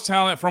 So much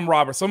talent from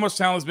Robert. So much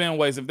talent is being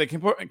wasted.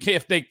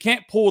 If they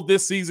can't pull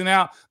this season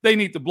out, they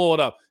need to blow it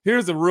up.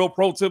 Here's a real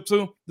pro tip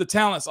too: the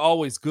talent's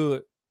always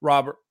good,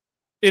 Robert.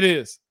 It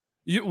is.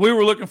 We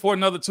were looking for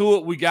another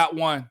Tua. We got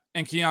one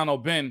in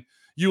Keanu Ben.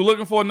 You were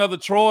looking for another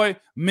Troy.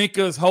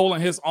 Minkah's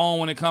holding his own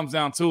when it comes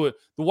down to it.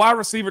 The wide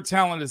receiver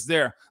talent is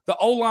there. The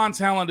O-line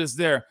talent is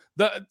there.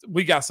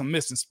 We got some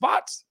missing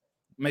spots.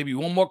 Maybe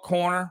one more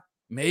corner.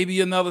 Maybe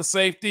another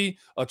safety.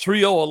 A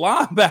trio of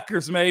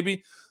linebackers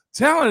maybe.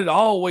 Talent is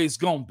always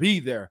going to be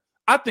there.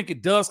 I think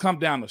it does come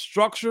down to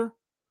structure,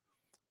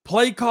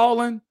 play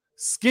calling,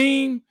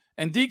 scheme,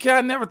 and DK,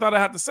 I never thought I'd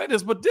have to say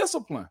this, but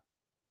discipline.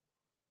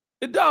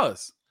 It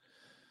does.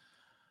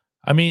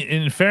 I mean,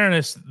 in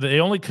fairness,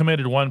 they only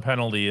committed one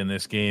penalty in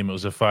this game. It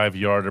was a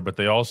 5-yarder, but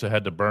they also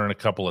had to burn a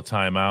couple of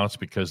timeouts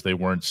because they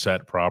weren't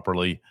set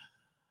properly.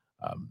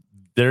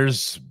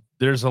 There's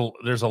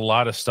a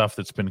lot of stuff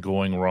that's been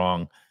going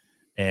wrong,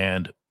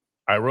 and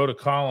I wrote a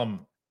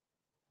column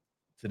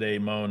today,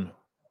 Moan.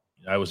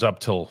 I was up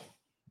till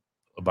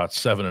about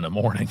 7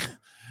 a.m.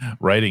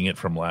 writing it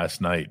from last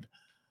night.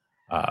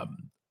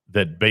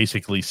 That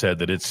basically said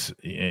that it's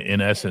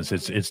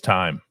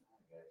time.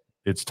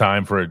 It's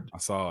time for I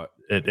saw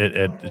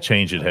a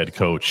change at head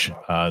coach.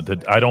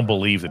 That I don't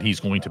believe that he's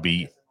going to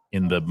be,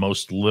 in the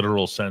most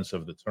literal sense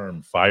of the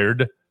term,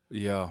 fired.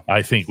 Yeah.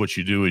 I think what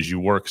you do is you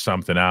work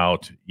something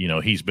out.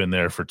 He's been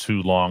there for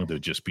too long to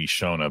just be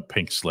shown a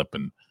pink slip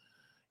and,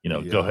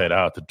 go head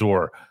out the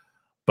door.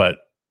 But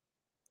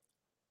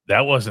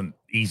that wasn't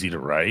easy to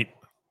write.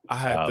 I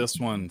had this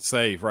one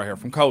saved right here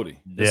from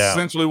Cody. It's yeah.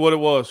 essentially what it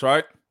was,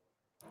 right?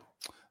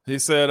 He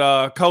said,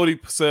 Cody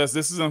says,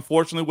 this is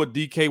unfortunately what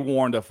DK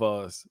warned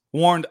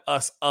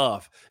us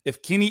of.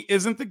 If Kenny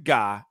isn't the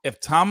guy, if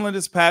Tomlin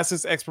is past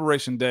his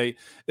expiration date,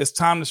 it's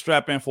time to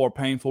strap in for a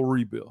painful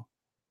rebuild.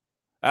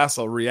 That's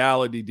a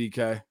reality,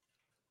 DK.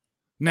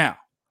 Now,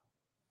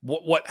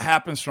 what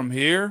happens from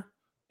here?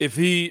 If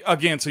he,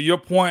 again, to your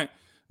point,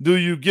 do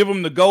you give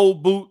him the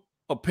gold boot,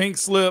 a pink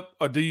slip,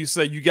 or do you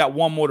say you got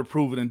one more to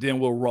prove it and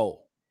then we'll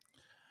roll?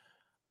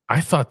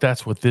 I thought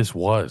that's what this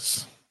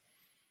was.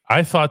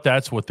 I thought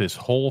that's what this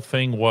whole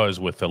thing was,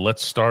 with the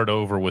let's start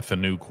over with the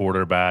new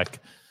quarterback,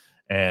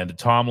 and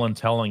Tomlin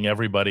telling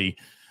everybody,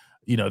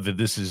 that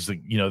this is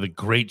the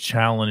great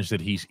challenge, that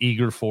he's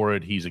eager for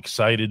it, he's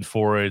excited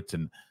for it,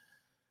 and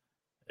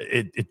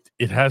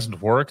it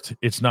hasn't worked.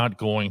 It's not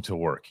going to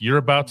work. You're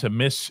about to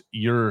miss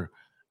your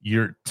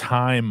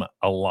time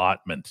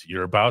allotment.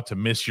 You're about to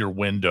miss your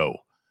window,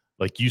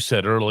 like you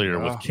said earlier,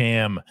 with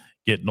Cam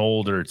getting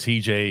older,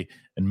 TJ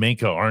and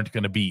Minkah aren't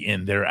going to be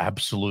in their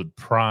absolute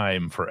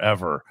prime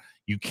forever.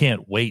 You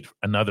can't wait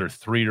another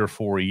 3 or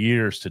 4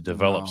 years to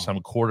develop some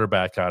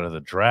quarterback out of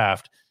the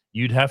draft.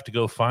 You'd have to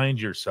go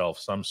find yourself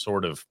some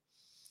sort of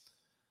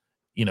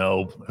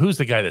who's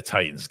the guy the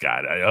Titans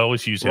got? I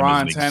always use him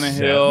Ryan as an Tannehill.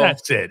 example.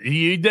 That's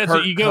it. That's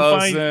Kirk it. You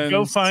Cousins.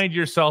 go find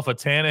yourself a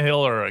Tannehill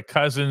or a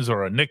Cousins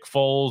or a Nick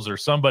Foles or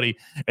somebody,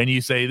 and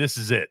you say, this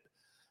is it.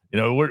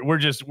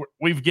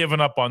 We've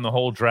given up on the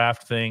whole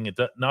draft thing.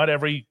 Not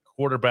every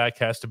quarterback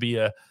has to be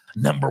a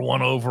number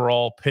one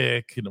overall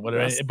pick and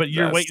whatever. But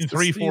you're waiting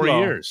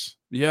 3-4 years.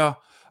 Yeah.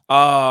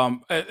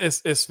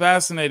 It's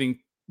fascinating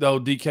though,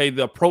 DK,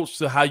 the approach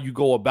to how you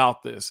go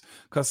about this.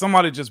 Because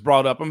somebody just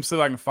brought up, I'm see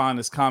if I can find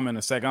this comment in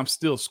a second. I'm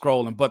still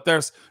scrolling, but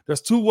there's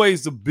two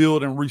ways to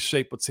build and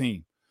reshape a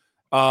team.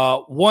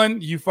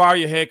 One, you fire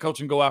your head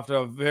coach and go after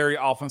a very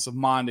offensive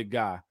minded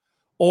guy.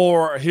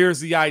 Or here's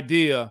the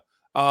idea.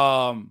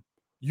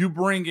 You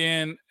bring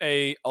in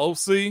a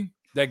OC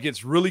that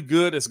gets really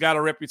good. It's got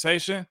a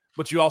reputation,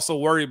 but you also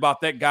worry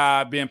about that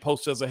guy being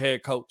posted as a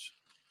head coach.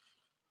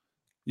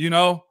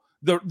 The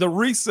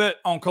reset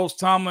on Coach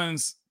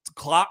Tomlin's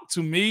clock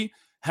to me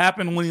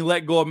happened when he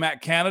let go of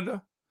Matt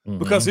Canada. Mm-hmm.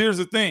 Because here's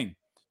the thing.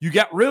 You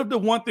got rid of the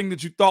one thing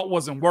that you thought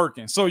wasn't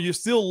working. So you're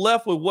still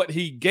left with what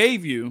he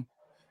gave you.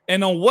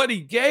 And on what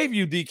he gave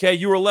you, DK,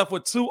 you were left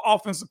with two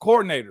offensive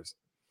coordinators.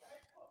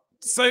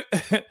 So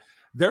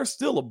there's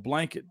still a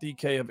blanket,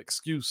 DK, of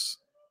excuse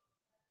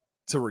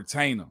to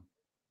retain them.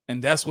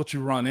 And that's what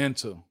you run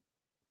into.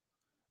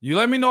 You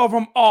let me know if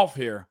I'm off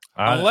here.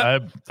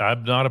 I'm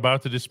not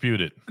about to dispute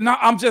it. No,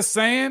 I'm just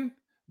saying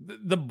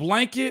the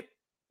blanket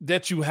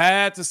that you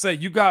had to say,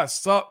 you guys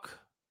suck.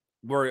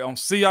 We don't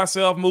see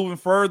ourselves moving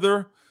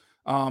further.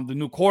 The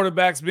new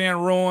quarterback's being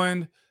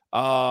ruined.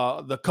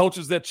 The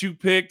coaches that you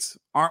picked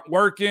aren't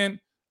working.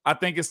 I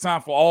think it's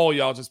time for all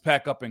y'all just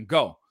pack up and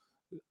go.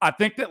 I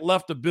think that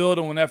left the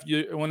building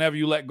whenever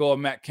you let go of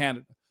Matt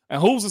Canada.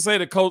 And who's to say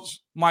that Coach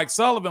Mike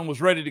Sullivan was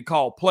ready to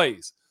call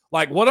plays?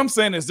 Like, what I'm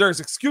saying is there's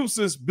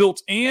excuses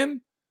built in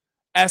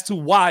as to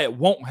why it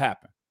won't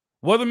happen.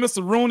 Whether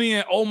Mr. Rooney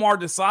and Omar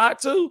decide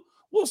to,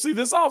 we'll see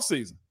this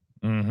offseason.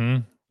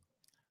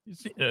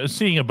 Mm-hmm.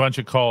 Seeing a bunch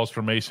of calls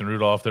for Mason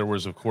Rudolph, there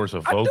was, of course, a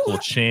vocal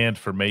chant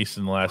for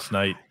Mason last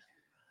night.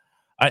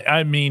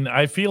 I mean,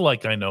 I feel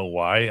like I know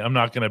why. I'm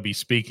not going to be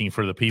speaking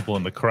for the people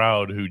in the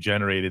crowd who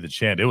generated the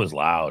chant. It was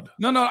loud.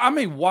 No, I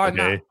mean, why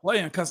not play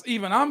him? Because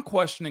even I'm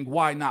questioning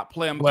why not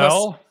play him.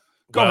 Well,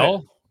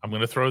 I'm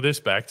going to throw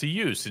this back to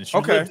you since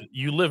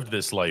you lived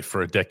this life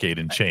for a decade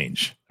and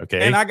change.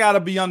 Okay. And I got to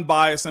be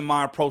unbiased in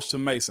my approach to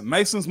Mason.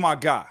 Mason's my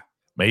guy.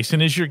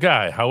 Mason is your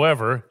guy.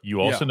 However, you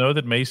also know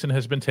that Mason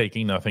has been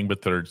taking nothing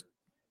but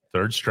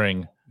third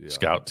string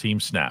scout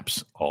team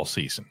snaps all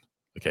season.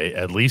 Okay.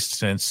 At least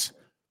since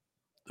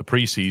the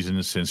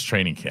preseason, since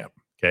training camp.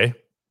 Okay.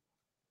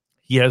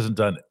 He hasn't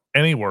done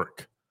any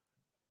work,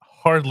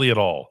 hardly at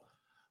all,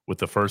 with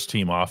the first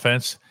team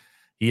offense.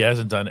 He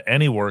hasn't done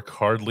any work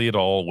hardly at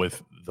all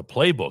with the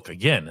playbook,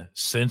 again,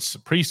 since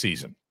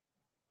preseason.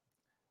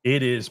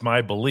 It is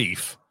my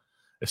belief,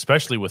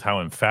 especially with how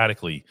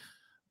emphatically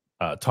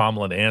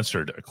Tomlin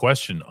answered a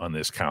question on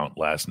this count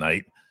last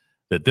night,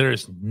 that there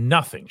is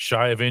nothing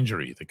shy of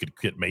injury that could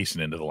get Mason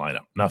into the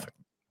lineup. Nothing.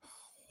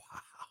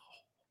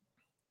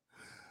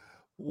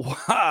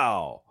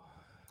 Wow.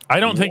 I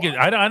don't think it.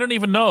 I don't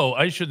even know.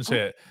 I shouldn't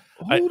say it.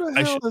 Who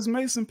the hell is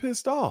Mason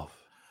pissed off?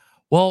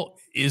 Well,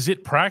 is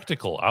it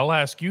practical? I'll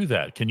ask you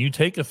that. Can you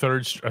take a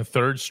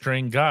third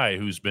string guy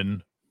who's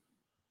been,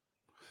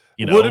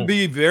 Would it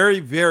be very,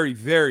 very,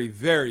 very,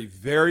 very,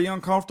 very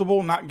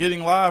uncomfortable not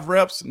getting live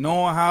reps,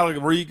 knowing how to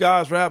read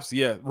guys' reps?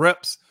 Yeah,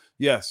 reps.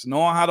 Yes,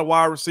 knowing how to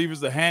wide receivers,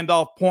 the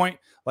handoff point,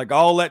 like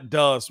all that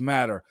does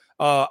matter.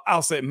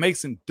 I'll say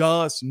Mason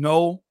does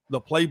know the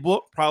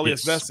playbook probably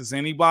as best as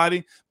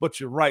anybody, but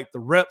you're right. The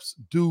reps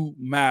do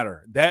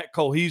matter. That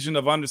cohesion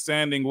of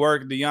understanding where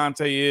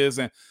Deontay is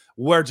and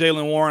where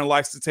Jaylen Warren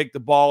likes to take the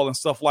ball and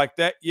stuff like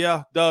that,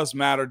 does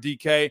matter,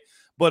 DK.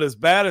 But as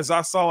bad as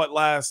I saw it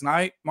last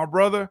night, my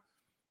brother,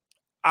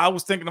 I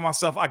was thinking to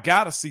myself, I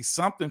got to see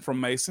something from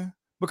Mason,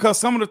 because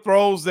some of the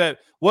throws that,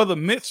 whether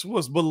Mitch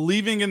was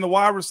believing in the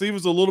wide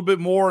receivers a little bit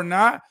more or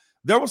not,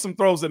 there were some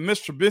throws that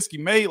Mitch Trubisky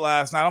made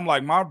last night. I'm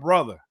like, my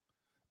brother,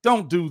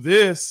 don't do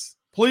this.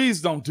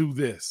 Please don't do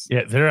this.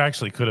 Yeah, there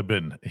actually could have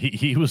been.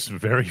 He was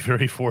very,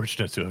 very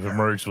fortunate to have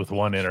emerged with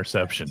one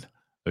interception.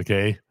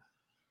 Okay.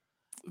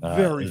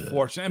 Very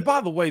fortunate. And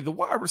by the way, the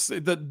wide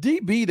receiver, the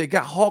DB that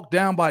got hawked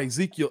down by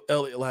Ezekiel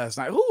Elliott last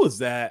night, who was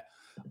that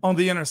on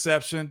the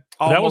interception?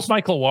 That was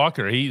Michael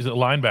Walker. He's a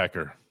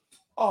linebacker.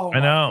 Oh, I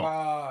know.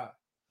 God.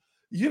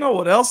 You know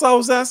what else I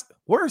was asking?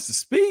 Where's the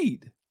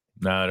speed?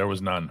 No, there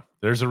was none.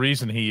 There's a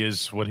reason he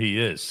is what he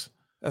is.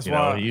 That's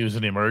why he was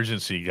an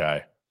emergency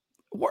guy.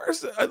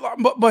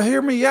 But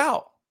hear me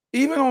out.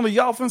 Even on the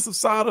offensive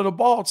side of the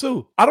ball,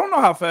 too. I don't know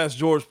how fast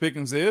George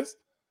Pickens is.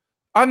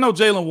 I know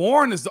Jaylen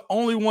Warren is the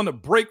only one to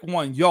break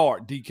 1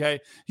 yard, DK.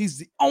 He's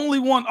the only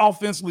one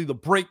offensively to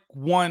break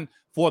one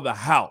for the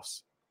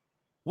house.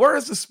 Where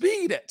is the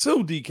speed at,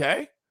 too,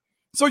 DK?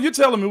 So you're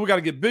telling me we got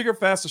to get bigger,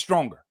 faster,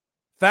 stronger.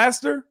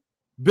 Faster,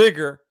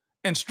 bigger,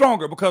 and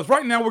stronger, because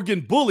right now we're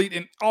getting bullied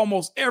in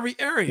almost every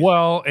area.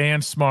 Well,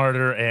 and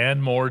smarter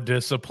and more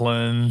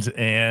disciplined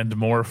and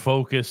more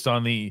focused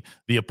on the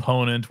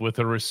opponent with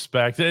a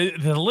respect.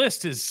 The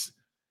list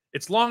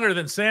it's longer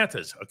than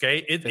Santa's,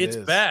 okay? It's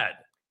bad.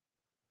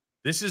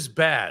 This is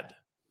bad.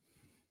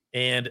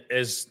 And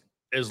as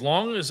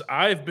long as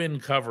I've been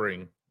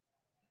covering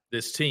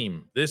this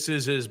team, this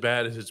is as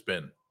bad as it's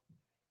been.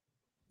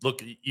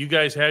 Look, you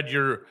guys had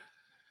your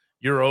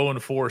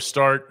 0-4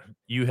 start.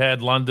 You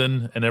had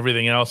London and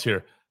everything else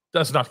here.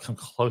 Does not come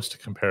close to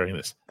comparing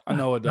this. I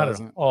know it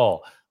doesn't. Not at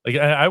all. Like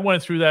I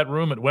went through that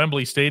room at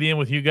Wembley Stadium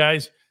with you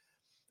guys,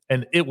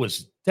 and it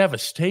was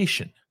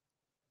devastation.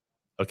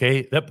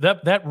 Okay,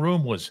 that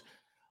room was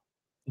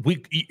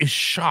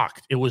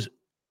shocked. It was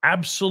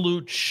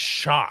absolute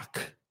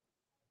shock.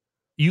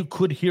 You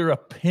could hear a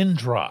pin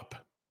drop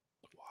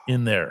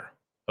in there.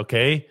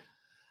 Okay.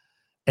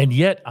 And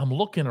yet I'm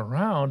looking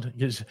around,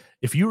 because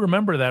if you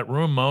remember that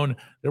room, Moan,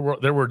 there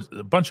were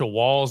a bunch of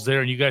walls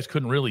there, and you guys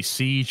couldn't really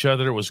see each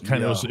other. It was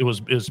it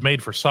was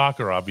made for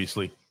soccer,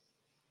 obviously.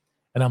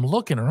 And I'm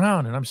looking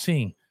around and I'm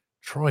seeing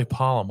Troy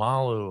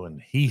Polamalu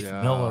and Heath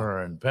Miller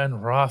and Ben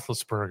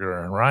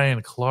Roethlisberger and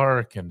Ryan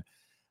Clark, and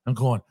I'm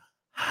going,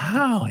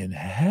 how in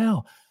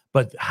hell?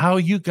 But how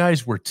you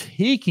guys were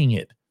taking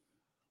it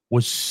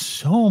was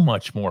so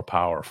much more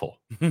powerful,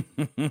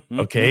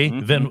 okay,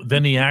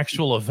 than the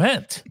actual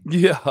event.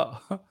 Yeah.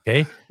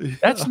 Okay.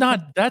 That's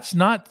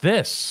not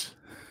this.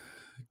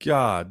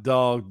 God,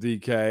 dog,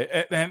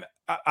 DK. And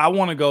I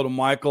want to go to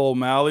Michael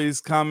O'Malley's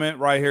comment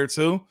right here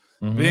too.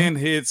 Mm-hmm. Ben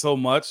hid so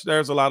much.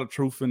 There's a lot of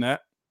truth in that.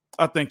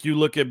 I think you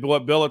look at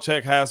what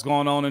Belichick has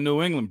going on in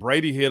New England.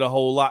 Brady hid a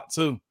whole lot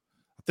too.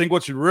 I think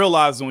what you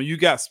realize is when you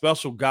got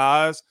special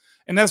guys,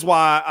 and that's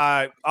why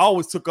I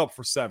always took up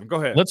for 7. Go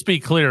ahead. Let's be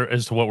clear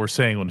as to what we're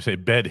saying when we say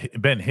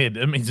Ben hid.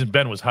 It means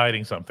Ben was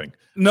hiding something.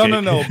 No.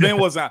 Ben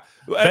was not.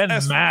 Ben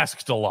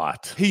masked a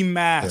lot. He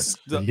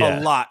masked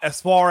a lot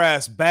as far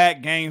as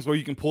bad games where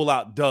you can pull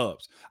out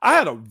dubs. I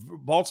had a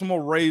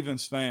Baltimore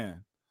Ravens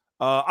fan.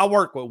 I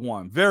work with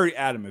one. Very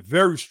adamant,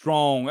 very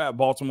strong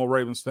Baltimore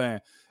Ravens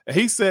fan. And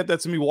he said that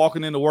to me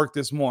walking into work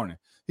this morning.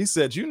 He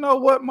said, you know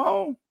what,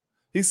 Mo?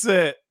 He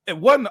said, it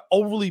wasn't an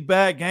overly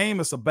bad game.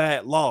 It's a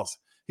bad loss.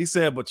 He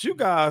said, but you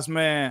guys,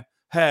 man,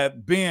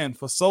 had been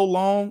for so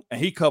long, and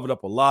he covered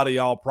up a lot of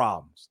y'all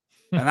problems.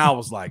 And I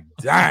was like,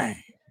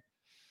 dang.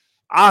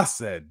 I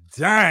said,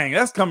 dang,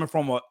 that's coming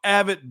from an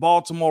avid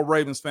Baltimore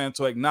Ravens fan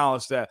to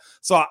acknowledge that.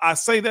 So I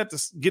say that to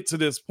get to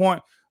this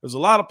point. There's a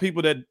lot of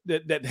people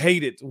that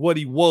hated what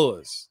he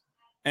was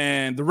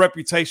and the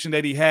reputation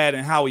that he had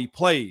and how he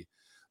played.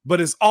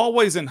 But it's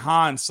always in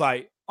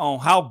hindsight on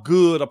how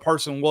good a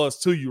person was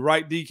to you,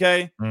 right,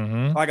 DK?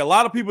 Mm-hmm. Like a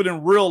lot of people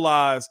didn't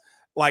realize,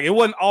 like it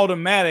wasn't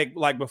automatic.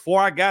 Like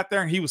before I got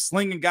there and he was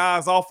slinging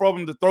guys off of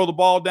him to throw the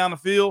ball down the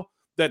field,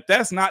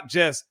 that's not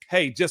just,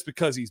 hey, just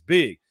because he's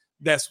big.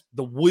 That's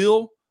the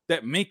will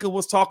that Minkah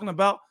was talking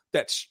about,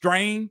 that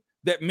strain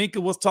that Minkah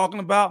was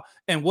talking about,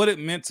 and what it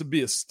meant to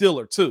be a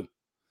Steeler too.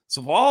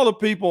 So for all the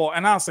people,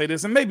 and I'll say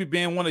this, and maybe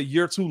being one a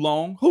year too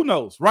long, who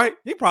knows, right?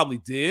 He probably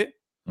did.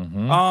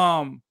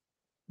 Mm-hmm.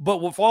 But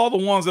with all the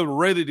ones that were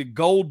ready to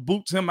gold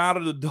boots him out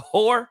of the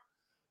door,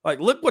 like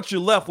look what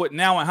you're left with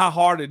now and how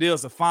hard it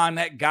is to find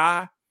that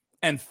guy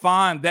and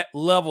find that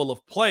level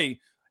of play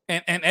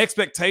and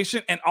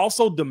expectation and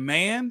also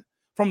demand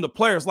from the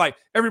players. Like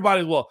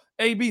everybody, well,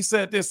 AB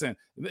said this and,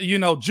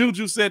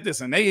 Juju said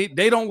this and they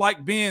don't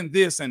like Ben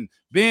this and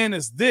Ben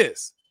is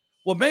this.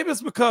 Well, maybe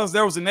it's because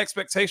there was an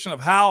expectation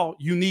of how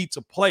you need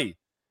to play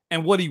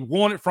and what he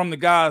wanted from the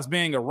guys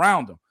being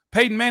around him.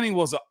 Peyton Manning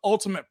was an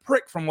ultimate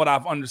prick from what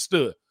I've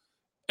understood.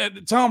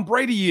 Tom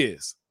Brady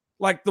is.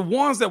 Like the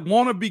ones that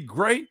want to be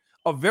great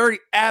are very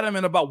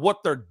adamant about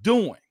what they're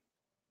doing.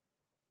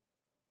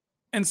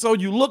 And so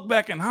you look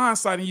back in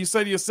hindsight and you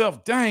say to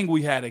yourself, dang,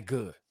 we had it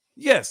good.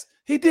 Yes,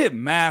 he did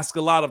mask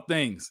a lot of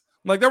things.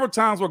 Like there were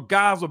times where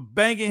guys were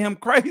banging him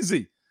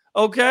crazy,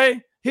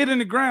 okay? Hitting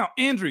the ground,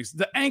 injuries,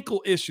 the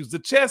ankle issues, the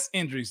chest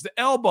injuries, the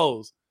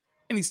elbows,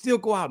 and he still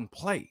go out and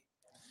play.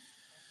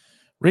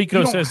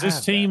 Rico says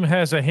this team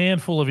has a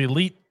handful of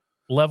elite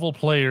level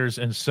players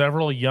and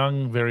several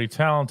young, very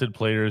talented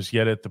players,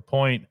 yet at the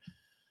point,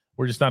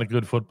 we're just not a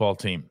good football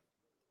team.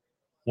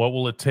 What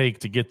will it take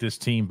to get this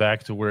team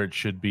back to where it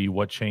should be?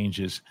 What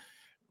changes?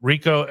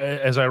 Rico,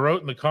 as I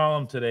wrote in the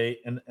column today,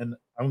 and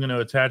I'm going to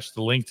attach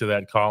the link to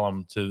that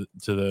column to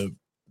the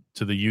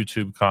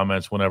YouTube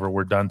comments whenever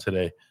we're done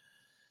today.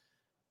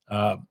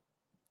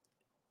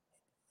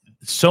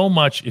 So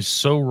much is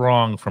so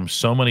wrong from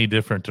so many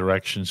different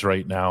directions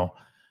right now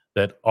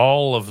that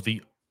all of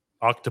the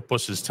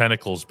octopus's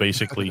tentacles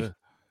basically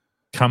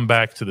come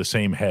back to the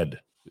same head.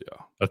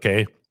 Yeah.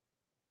 Okay.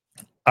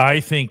 I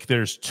think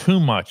there's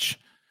too much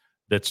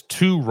that's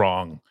too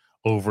wrong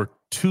over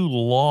too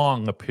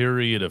long a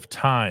period of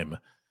time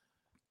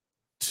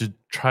to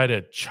try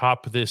to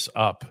chop this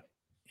up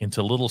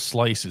into little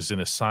slices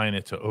and assign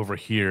it to over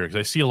here. Because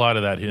I see a lot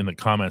of that in the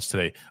comments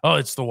today. Oh,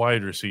 it's the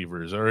wide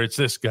receivers, or it's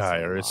this guy,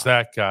 or it's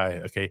that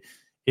guy. Okay.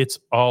 It's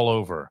all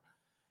over.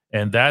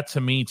 And that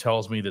to me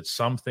tells me that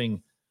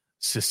something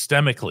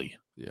systemically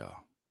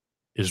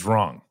is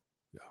wrong.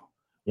 Yeah.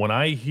 When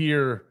I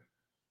hear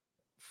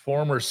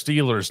former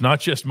Steelers, not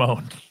just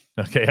Moan,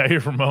 okay, I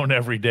hear from Moan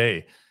every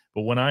day,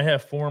 but when I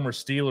have former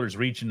Steelers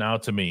reaching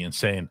out to me and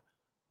saying,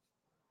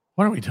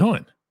 "What are we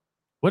doing?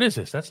 What is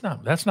this? That's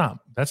not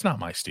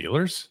my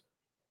Steelers."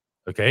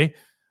 Okay.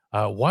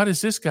 What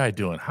is this guy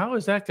doing? How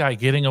is that guy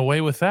getting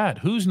away with that?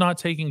 Who's not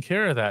taking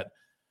care of that?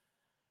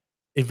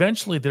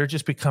 Eventually, there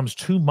just becomes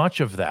too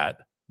much of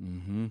that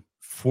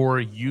for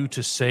you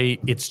to say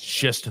it's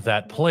just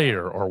that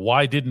player, or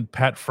why didn't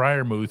Pat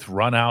Freiermuth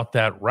run out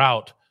that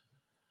route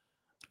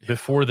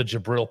before the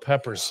Jabril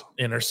Peppers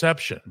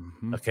interception?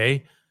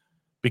 Okay.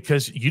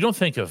 Because you don't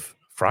think of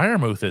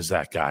Freiermuth as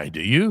that guy,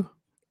 do you?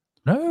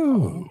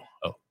 No.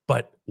 Oh,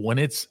 but when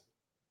it's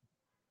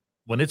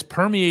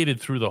permeated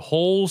through the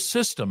whole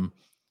system,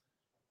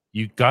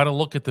 you got to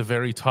look at the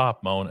very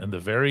top, Moan, and the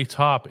very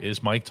top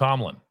is Mike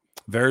Tomlin.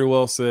 Very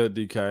well said,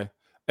 DK.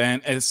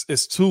 And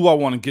it's two I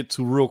want to get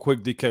to real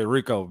quick, DK.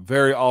 Rico,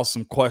 very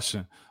awesome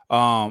question.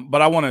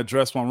 But I want to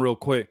address one real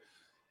quick.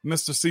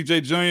 Mr.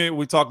 CJ Jr.,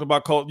 we talked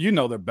about Colt. You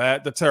know they're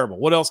bad. They're terrible.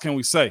 What else can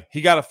we say?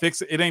 He got to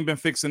fix it. It ain't been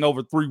fixed in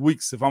over 3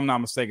 weeks, if I'm not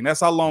mistaken. That's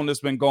how long this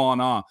been going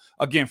on.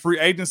 Again, free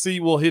agency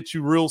will hit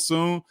you real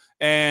soon,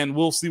 and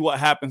we'll see what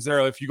happens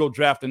there if you go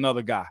draft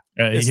another guy.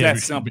 It's that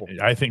simple.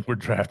 I think we're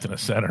drafting a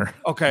center.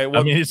 Okay.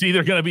 Well, I mean, it's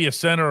either going to be a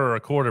center or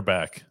a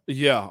quarterback.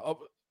 Yeah.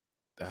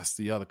 That's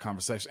the other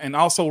conversation. And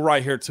also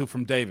right here, too,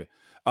 from David.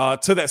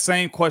 To that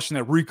same question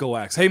that Rico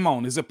asked. Hey,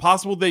 Moan, is it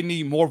possible they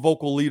need more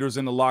vocal leaders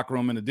in the locker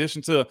room in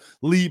addition to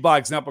lead by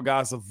example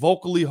guys to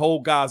vocally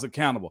hold guys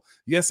accountable?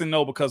 Yes and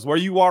no, because where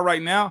you are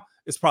right now,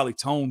 it's probably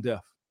tone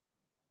deaf.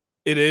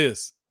 It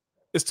is.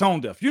 It's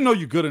tone deaf. You know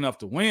you're good enough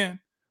to win,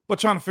 but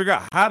trying to figure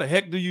out how the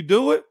heck do you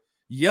do it?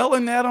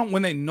 Yelling at them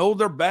when they know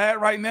they're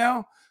bad right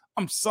now?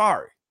 I'm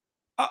sorry.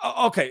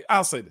 Okay,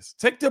 I'll say this.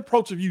 Take the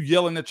approach of you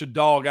yelling at your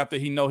dog after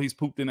he know he's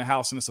pooped in the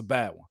house and it's a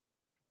bad one.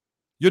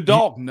 Your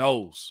dog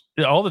knows.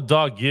 All the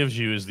dog gives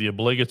you is the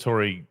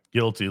obligatory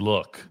guilty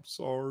look. I'm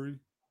sorry.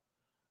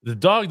 The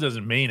dog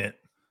doesn't mean it.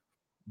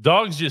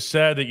 Dog's just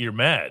sad that you're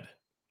mad.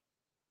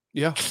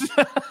 Yeah.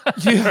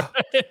 Yeah.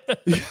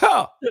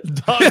 Yeah.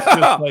 Dog's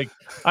just like,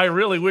 I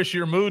really wish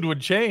your mood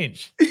would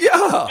change.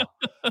 Yeah.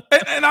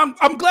 And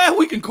I'm glad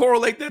we can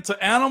correlate that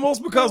to animals,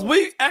 because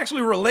we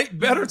actually relate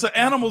better to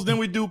animals than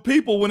we do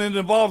people when it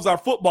involves our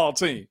football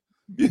team.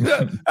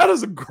 Yeah, that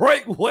is a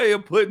great way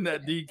of putting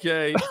that,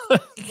 DK.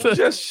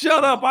 Just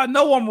shut up. I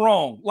know I'm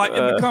wrong. Like,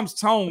 it becomes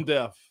tone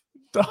deaf.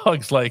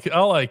 Dog's like,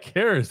 all I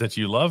care is that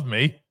you love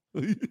me.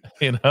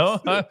 You know,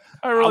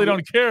 I really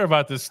don't care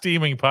about the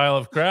steaming pile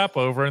of crap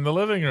over in the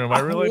living room. I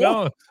really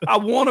don't. I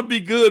want to be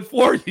good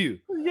for you.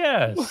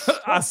 Yes.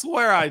 I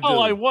swear I do.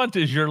 All I want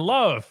is your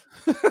love.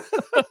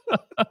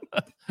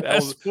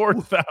 That's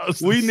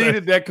 4,000. We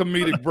needed that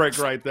comedic break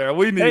right there.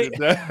 We needed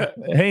that.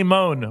 Hey,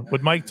 Moan,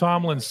 would Mike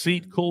Tomlin's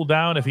seat cool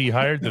down if he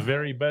hired the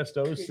very best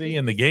OC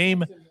in the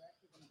game,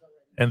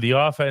 and the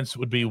offense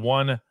would be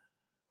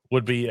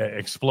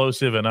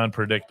explosive and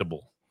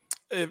unpredictable?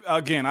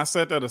 Again, I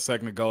said that a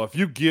second ago. If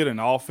you get an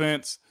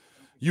offense,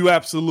 you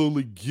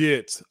absolutely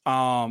get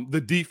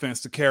the defense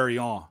to carry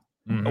on.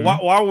 Mm-hmm.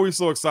 Why were we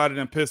so excited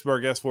in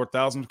Pittsburgh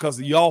S4000? Because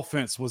the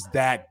offense was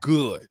that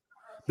good.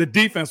 The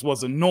defense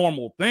was a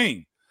normal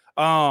thing.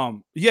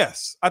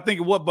 Yes, I think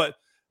it would. But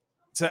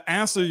to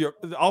answer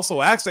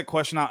also ask that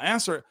question, I'll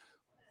answer it.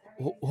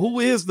 Who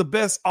is the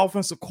best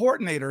offensive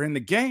coordinator in the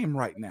game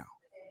right now?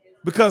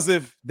 Because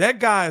if that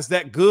guy is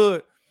that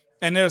good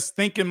and there's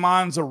thinking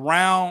minds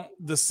around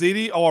the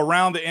city or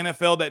around the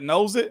NFL that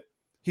knows it,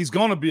 he's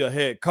going to be a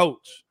head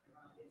coach.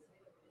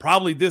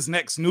 Probably this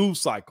next news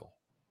cycle.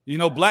 You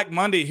know, Black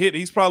Monday hit.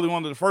 He's probably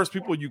one of the first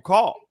people you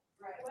call.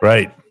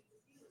 Right.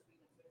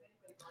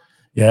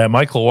 Yeah,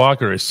 Michael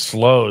Walker is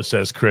slow,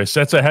 says Chris.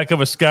 That's a heck of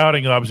a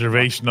scouting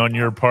observation on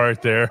your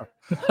part there.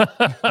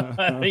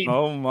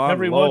 Oh, my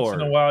Every Lord. once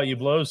in a while, you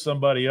blow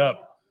somebody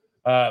up.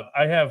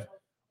 I have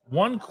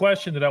one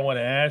question that I want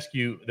to ask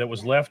you that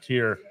was left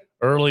here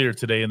earlier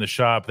today in the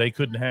shop. They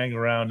couldn't hang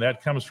around.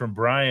 That comes from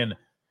Brian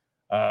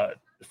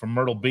from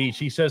Myrtle Beach.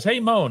 He says, hey,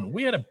 Moan,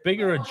 we had a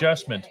bigger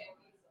adjustment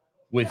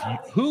with you.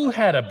 Who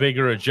had a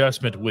bigger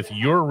adjustment with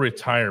your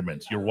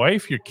retirement? Your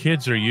wife, your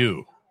kids, or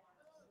you?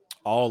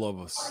 All of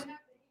us.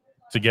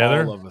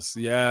 Together? All of us.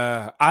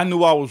 Yeah. I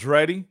knew I was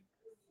ready.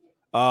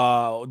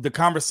 The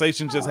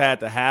conversation just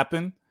had to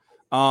happen.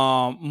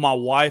 My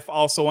wife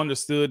also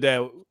understood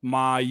that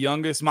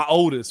my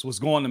oldest was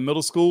going to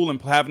middle school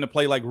and having to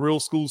play like real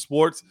school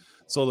sports.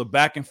 So the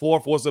back and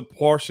forth was a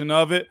portion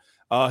of it.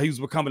 He was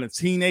becoming a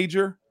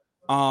teenager.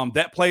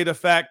 That played a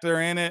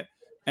factor in it.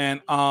 And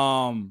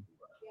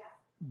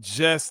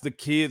just the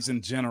kids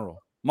in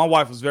general. My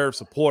wife was very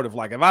supportive.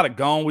 Like, if I'd have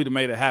gone, we'd have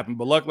made it happen.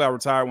 But luckily I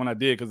retired when I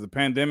did, because the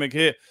pandemic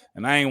hit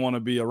and I ain't want to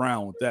be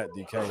around with that,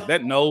 DK.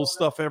 That nose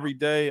stuff every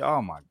day.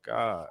 Oh my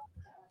God.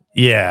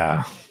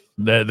 Yeah.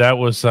 That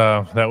was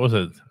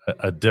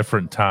a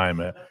different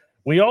time.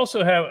 We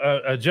also have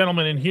a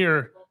gentleman in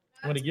here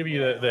I'm going to give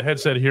you the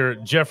headset here.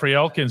 Jeffrey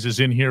Elkins is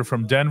in here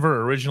from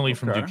Denver, originally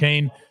from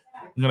Duquesne.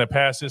 I'm going to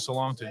pass this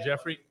along to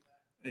Jeffrey.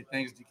 Hey,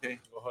 thanks, DK.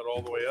 Go ahead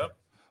all the way up.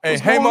 Hey,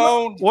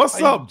 Ramon.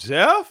 What's up,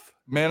 Jeff?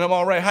 Man, I'm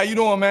all right. How you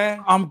doing,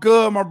 man? I'm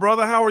good, my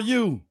brother. How are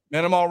you?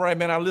 Man, I'm all right,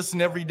 man. I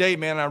listen every day,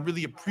 man. I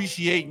really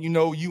appreciate, you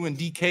and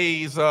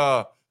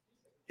DK's.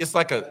 It's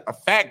like a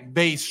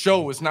fact-based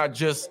show. It's not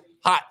just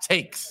hot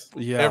takes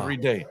every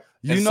day.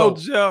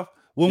 Jeff,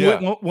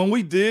 when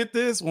we did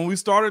this, when we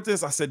started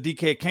this, I said,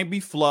 DK, it can't be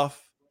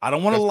fluff. I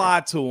don't want to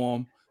lie to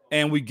him,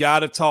 and we got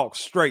to talk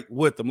straight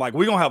with them. Like,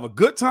 we're going to have a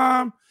good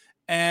time,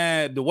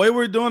 and the way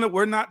we're doing it,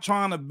 we're not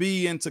trying to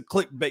be into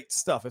clickbait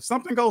stuff. If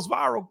something goes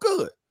viral,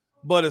 good.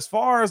 But as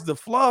far as the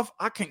fluff,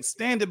 I can't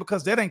stand it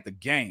because that ain't the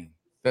game.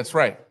 That's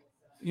right.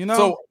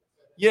 So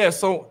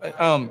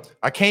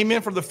I came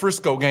in for the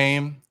Frisco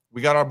game.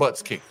 We got our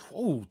butts kicked.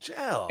 Oh,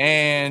 Jeff.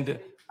 And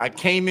I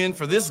came in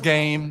for this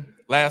game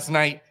last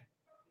night.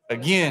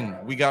 Again,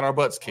 we got our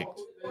butts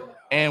kicked.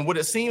 And what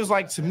it seems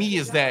like to me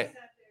is that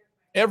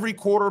every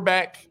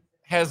quarterback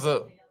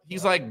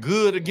he's like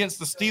good against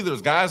the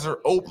Steelers. Guys are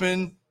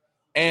open.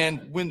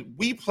 And when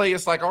we play,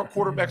 it's like our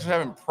quarterbacks are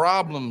having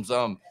problems.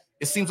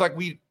 It seems like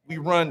we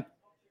run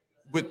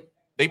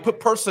they put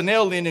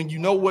personnel in,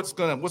 and what's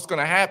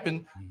gonna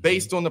happen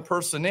based on the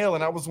personnel.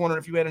 And I was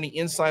wondering if you had any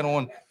insight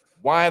on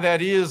why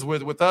that is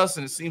with us.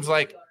 And it seems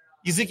like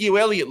Ezekiel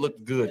Elliott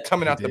looked good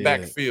coming out the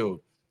backfield,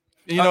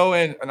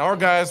 and our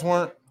guys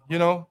weren't,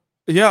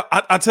 Yeah,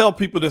 I tell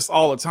people this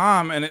all the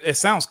time, and it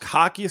sounds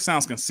cocky, it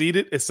sounds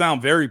conceited, it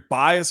sounds very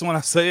biased when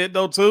I say it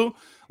though too.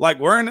 Like,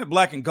 wearing that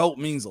black and gold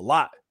means a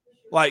lot.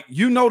 Like,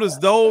 you notice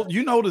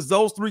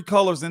those three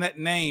colors in that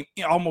name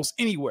almost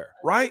anywhere,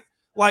 right?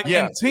 Like,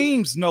 and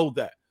teams know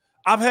that.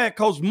 I've had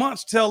Coach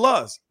Munch tell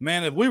us,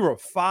 man, if we were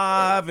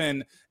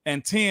 5-10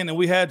 and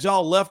we had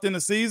y'all left in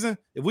the season,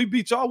 if we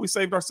beat y'all, we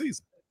saved our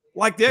season.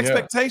 Like, the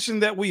expectation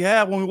that we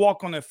have when we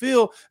walk on the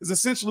field is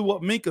essentially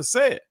what Minkah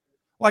said.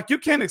 Like, you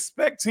can't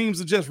expect teams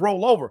to just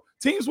roll over.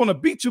 Teams want to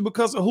beat you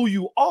because of who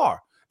you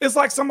are. It's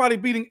like somebody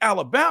beating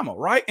Alabama,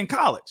 right, in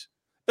college.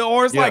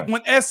 Or it's like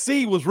when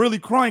SC was really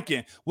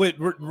cranking with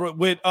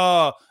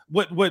Matt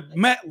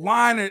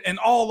Leinart and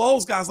all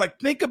those guys. Like,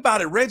 think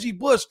about it. Reggie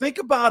Bush, think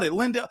about it.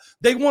 Linda,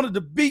 they wanted to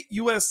beat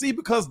USC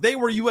because they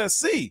were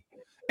USC.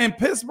 And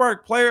Pittsburgh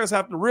players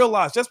have to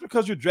realize, just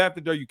because you're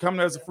drafted there, you come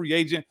there as a free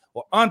agent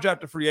or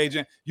undrafted free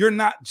agent, you're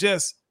not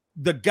just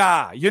the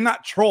guy. You're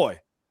not Troy.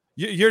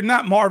 You're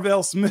not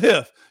Marvell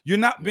Smith. You're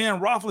not Ben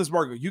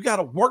Roethlisberger. You got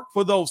to work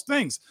for those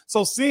things.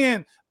 So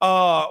seeing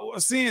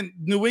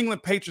New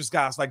England Patriots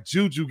guys like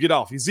Juju get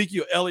off,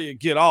 Ezekiel Elliott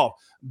get off,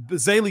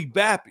 Bailey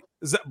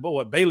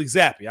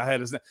Zappi. I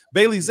had his name.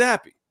 Bailey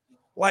Zappi.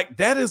 Like,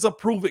 that is a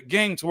prove-it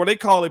game to where they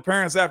call their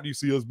parents after you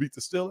see us beat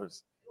the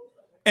Steelers.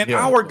 And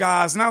our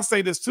guys, and I'll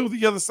say this too,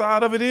 the other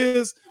side of it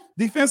is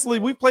defensively,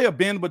 we play a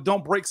bend but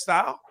don't break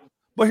style.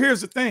 But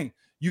here's the thing.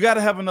 You got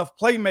to have enough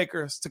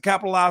playmakers to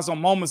capitalize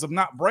on moments of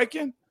not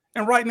breaking.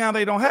 And right now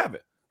they don't have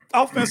it.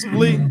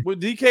 Offensively,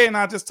 with DK and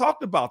I just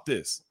talked about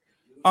this.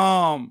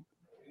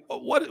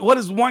 What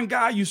is one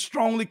guy you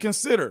strongly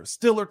consider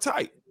still or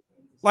tight?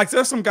 Like,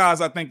 there's some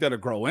guys I think that'll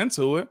grow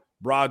into it.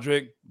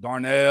 Broderick,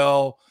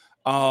 Darnell,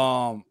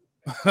 dang,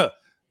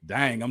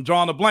 I'm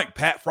drawing a blank.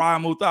 Pat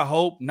Fryermuth, I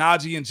hope,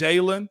 Najee and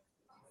Jalen.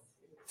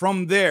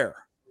 From there,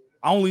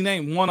 I only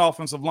named one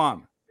offensive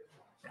lineman.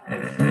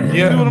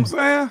 You know what I'm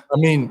saying? I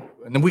mean,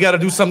 and then we got to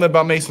do something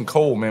about Mason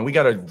Cole, man. We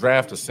got to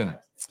draft a center.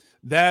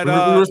 We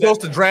were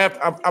supposed to draft.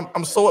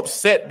 I'm so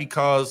upset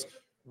because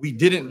we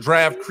didn't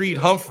draft Creed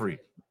Humphrey.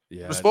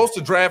 Yeah, we're supposed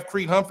to draft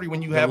Creed Humphrey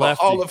when you have a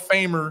Hall of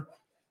Famer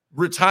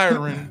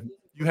retiring.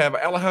 You have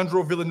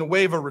Alejandro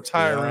Villanueva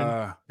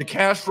retiring, De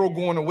Castro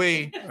going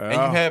away,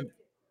 and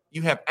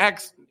you have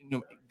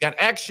got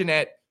action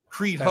at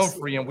Creed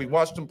Humphrey, and we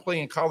watched him play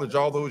in college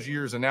all those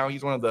years, and now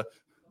he's one of the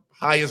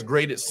highest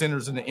graded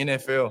centers in the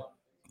NFL.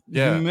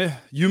 Yeah,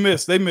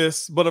 they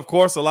missed, but of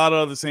course a lot of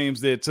other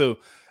teams did too.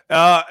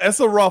 It's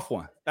a rough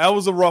one. That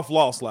was a rough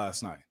loss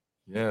last night.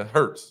 Yeah, it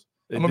hurts.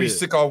 I'm gonna be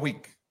sick all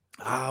week.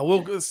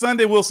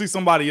 Sunday we'll see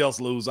somebody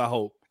else lose, I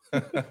hope.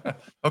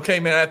 Okay,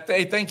 man.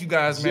 Thank you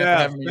guys, man. Yeah,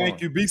 for having me thank on.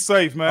 you. Be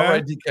safe, man. All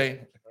right,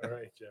 DK. All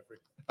right, Jeffrey.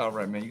 All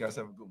right, man. You guys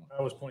have a good one.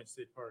 How was Point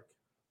State Park?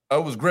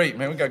 It was great,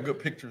 man. We got good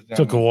pictures down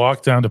Took there. a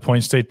walk down to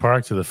Point State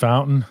Park to the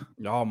fountain.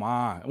 Oh,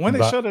 my. When they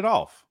shut it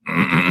off?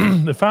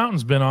 The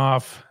fountain's been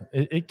off.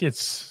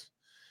 It's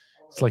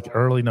like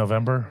early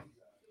November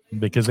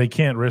because they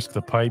can't risk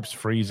the pipes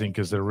freezing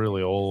because they're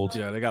really old.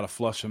 Yeah, they got to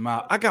flush them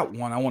out. I got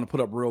one I want to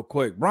put up real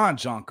quick. Brian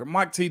Junker.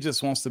 Mike T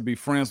just wants to be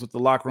friends with the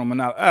locker room. And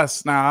now,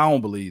 I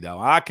don't believe that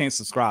one. I can't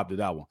subscribe to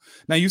that one.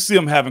 Now, you see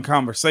him having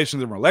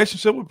conversations in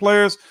relationship with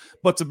players,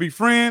 but to be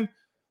friend,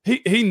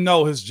 he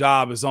know his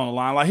job is on the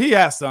line. Like, he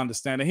has to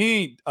understand that he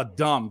ain't a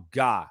dumb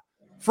guy.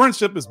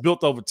 Friendship is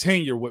built over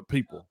tenure with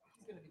people,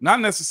 not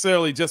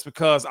necessarily just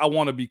because I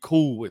want to be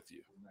cool with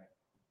you.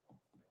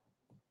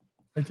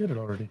 I did it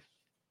already.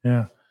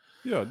 Yeah.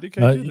 Yeah, DK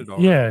did it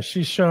already. Yeah,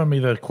 she's showing me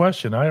the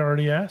question. I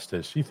already asked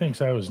it. She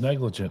thinks I was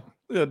negligent.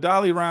 Yeah,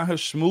 Dolly around here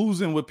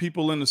schmoozing with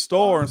people in the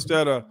store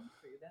instead of.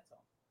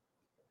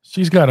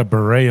 She's got a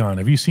beret on.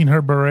 Have you seen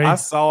her beret? I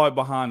saw it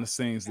behind the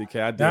scenes,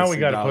 DK. I did. Now we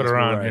got to put her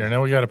on here.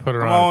 Now we got to put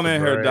her on. Come on in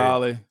here,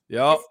 Dolly.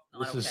 Yep.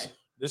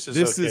 This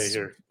is okay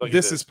here.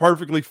 This is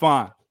perfectly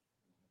fine.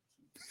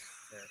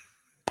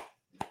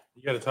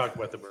 You got to talk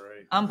about the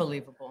beret.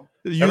 Unbelievable.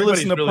 You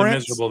listen to really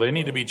Prince? miserable. They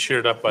need to be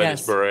cheered up by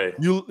this beret.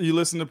 You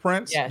listen to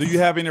Prince? Yes. Do you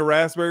have any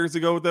raspberries to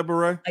go with that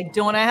beret? I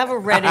don't. I have a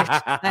reddish.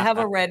 I have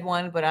a red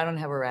one, but I don't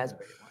have a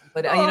raspberry one.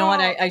 But you know what?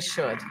 I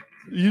should.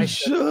 You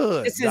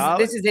should. This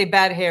is a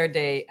bad hair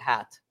day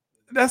hat.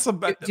 That's a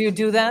bad. Do you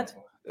do that?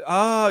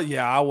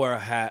 Yeah, I wear a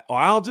hat, or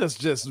I'll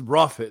just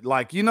rough it.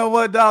 Like, you know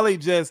what, Dolly?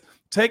 Just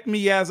take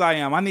me as I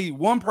am. I need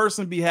one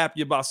person to be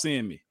happy about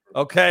seeing me.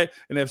 Okay,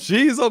 and if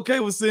she's okay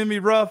with seeing me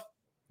rough,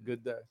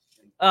 good day.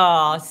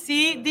 Oh,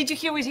 see, did you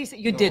hear what he said?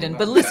 You didn't,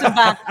 but listen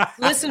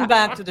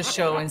back to the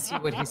show and see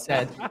what he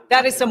said.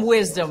 That is some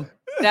wisdom.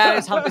 That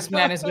is how this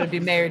man is going to be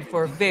married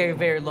for a very,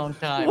 very long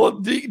time. Well,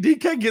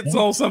 DK gets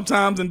on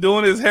sometimes and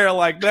doing his hair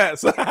like that.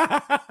 So.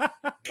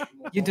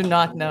 You do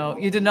not know.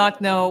 You do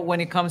not know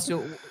when it comes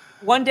to.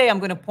 One day I'm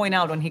going to point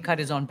out when he cut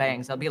his own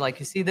bangs. I'll be like,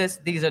 you see this?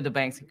 These are the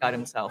bangs he cut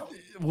himself.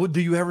 Well,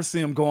 do you ever see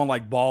him going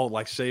like bald,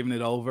 like shaving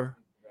it over?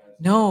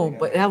 No,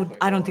 but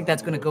I don't think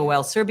that's going to go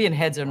well. Serbian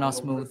heads are not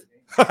smooth.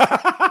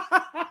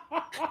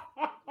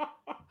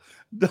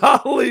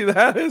 Dolly,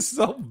 that is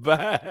so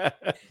bad.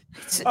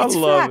 I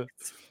love it.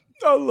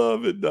 I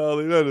love it,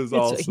 Dolly. That is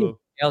awesome.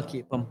 I'll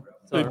keep them.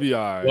 They'd be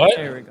all right. What?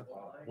 There we go.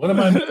 What am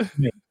I?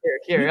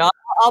 Here,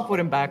 I'll put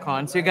him back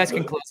on so you guys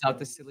can close out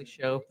this silly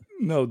show.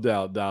 No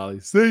doubt, Dolly.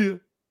 See ya.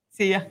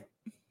 See ya.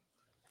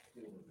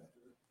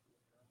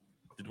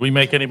 Did we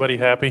make anybody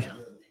happy?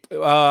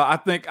 I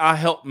think I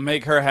helped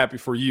make her happy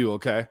for you.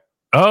 Okay.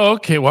 Oh,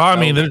 okay. Well, I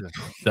mean,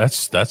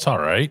 that's all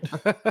right.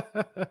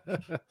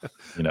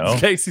 You know,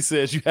 Casey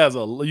says you have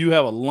a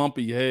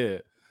lumpy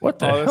head. What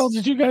the hell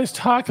did you guys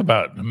talk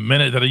about? The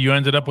minute that you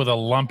ended up with a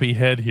lumpy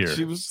head here.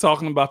 She was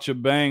talking about your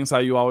bangs, how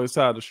you always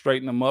try to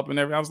straighten them up and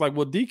everything. I was like,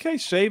 well, DK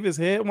shave his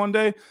head one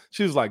day?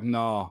 She was like,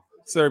 no,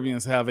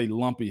 Serbians have a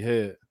lumpy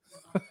head.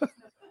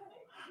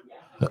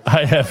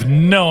 I have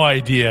no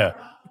idea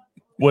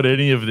what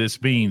any of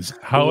this means.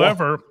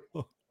 However,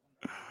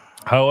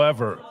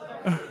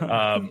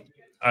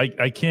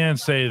 I can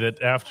say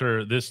that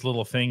after this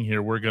little thing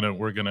here, we're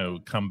gonna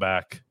come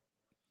back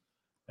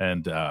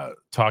and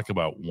talk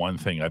about one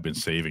thing I've been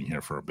saving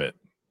here for a bit.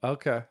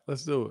 Okay,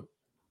 let's do it.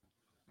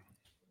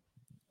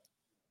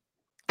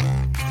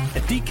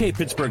 At DK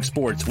Pittsburgh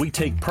Sports, we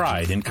take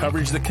pride in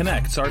coverage that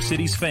connects our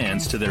city's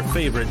fans to their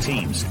favorite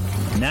teams.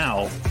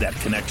 Now, that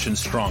connection's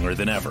stronger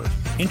than ever.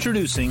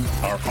 Introducing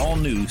our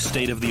all-new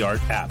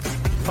state-of-the-art app.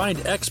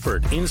 Find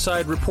expert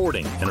inside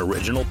reporting and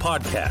original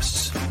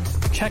podcasts.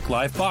 Check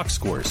live box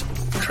scores.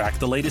 Track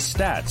the latest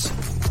stats.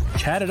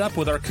 Chat it up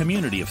with our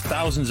community of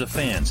thousands of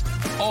fans,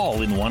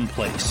 all in one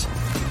place.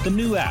 The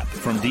new app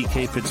from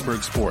DK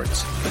Pittsburgh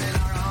Sports.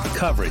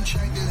 Coverage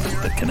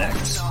that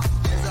connects.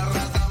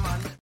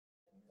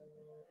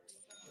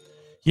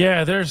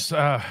 Yeah, there's,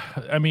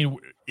 I mean,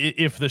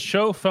 if the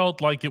show felt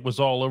like it was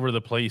all over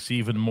the place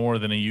even more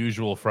than a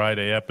usual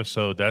Friday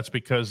episode, that's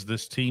because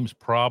this team's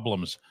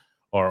problems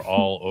are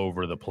all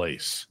over the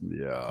place.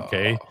 Yeah.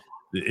 Okay.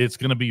 It's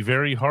going to be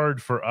very hard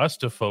for us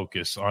to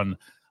focus on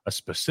a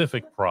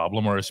specific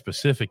problem or a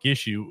specific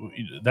issue.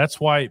 That's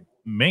why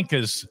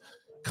Minkah's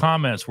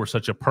comments were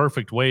such a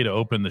perfect way to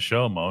open the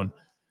show, Moan,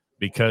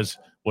 because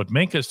what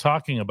Minkah's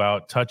talking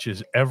about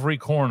touches every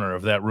corner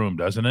of that room,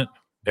 doesn't it?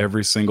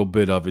 Every single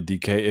bit of it,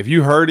 DK. If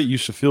you heard it, you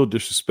should feel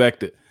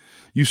disrespected.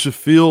 You should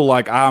feel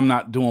like I'm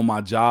not doing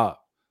my job.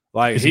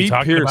 Like, is he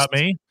talking about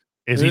me?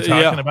 Is he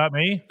talking about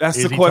me?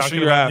 That's the question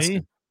you're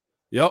asking.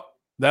 Yep.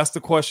 That's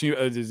the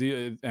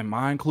question. Am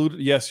I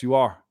included? Yes, you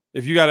are.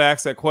 If you got to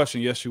ask that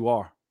question, yes, you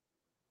are.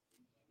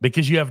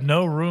 Because you have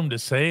no room to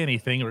say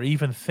anything or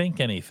even think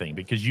anything,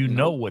 because you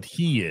know what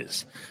he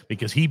is,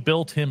 because he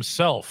built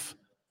himself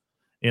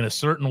in a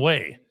certain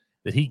way,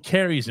 that he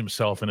carries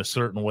himself in a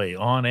certain way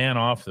on and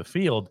off the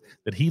field,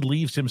 that he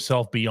leaves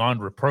himself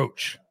beyond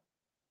reproach.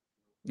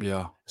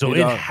 Yeah. So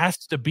it has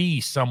to be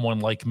someone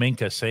like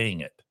Minkah saying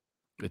it.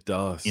 It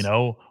does. You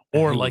know,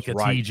 or like a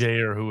TJ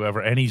or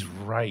whoever. And he's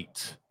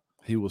right.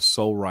 He was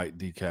so right,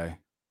 DK.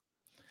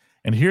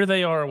 And here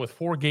they are with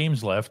 4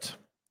 games left.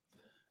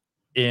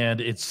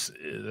 And it's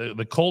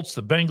the Colts,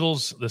 the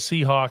Bengals, the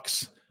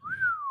Seahawks,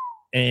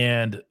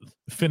 and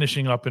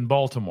finishing up in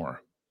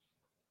Baltimore.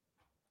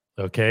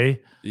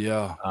 Okay.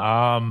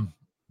 Yeah.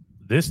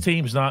 This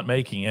team's not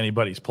making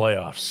anybody's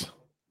playoffs.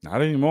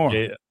 Not anymore.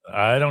 Okay?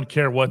 I don't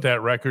care what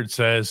that record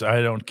says.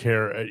 I don't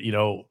care. You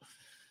know,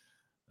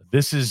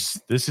 this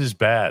is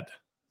bad.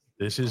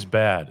 This is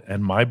bad.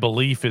 And my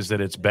belief is that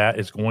it's bad.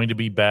 It's going to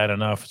be bad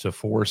enough to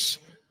force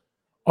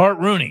Art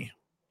Rooney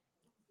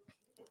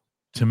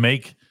to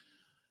make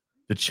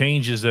the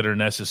changes that are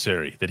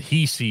necessary, that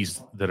he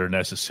sees that are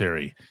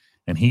necessary.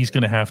 And he's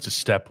going to have to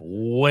step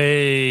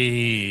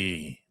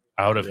way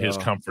out of his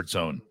comfort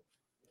zone.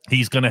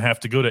 He's going to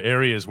have to go to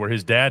areas where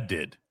his dad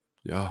did.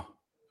 Yeah.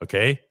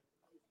 Okay.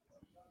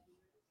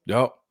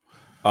 Yep.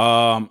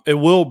 It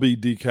will be,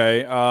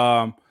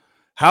 DK.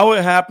 How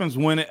it happens,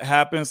 when it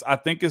happens, I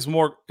think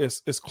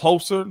it's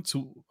closer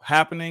to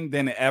happening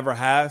than it ever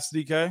has,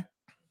 DK.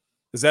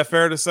 Is that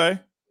fair to say?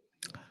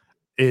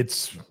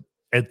 It's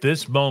at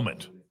this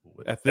moment,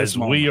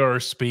 we are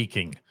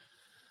speaking,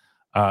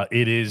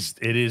 it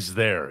is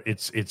there.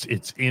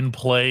 It's in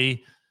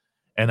play.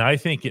 And I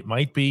think it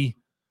might be,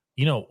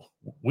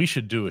 we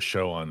should do a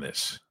show on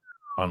this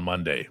on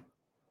Monday.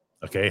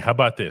 Okay. How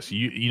about this?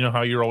 You know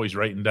how you're always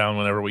writing down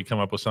whenever we come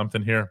up with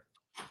something here?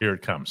 Here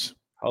it comes.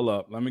 Hold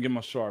up. Let me get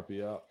my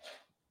Sharpie out.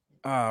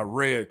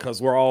 Red,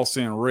 because we're all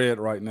seeing red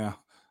right now.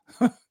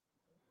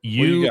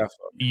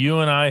 You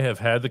and I have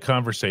had the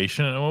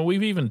conversation, and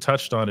we've even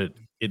touched on it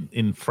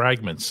in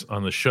fragments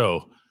on the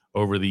show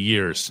over the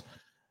years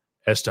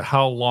as to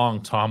how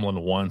long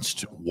Tomlin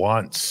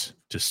wants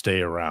to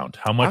stay around.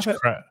 How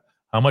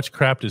much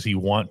crap does he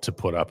want to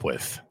put up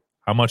with?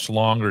 How much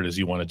longer does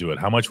he want to do it?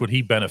 How much would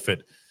he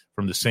benefit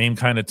from the same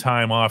kind of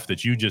time off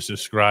that you just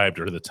described,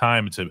 or the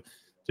time to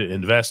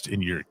invest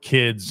in your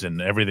kids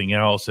and everything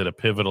else at a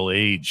pivotal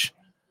age,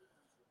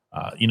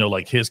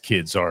 like his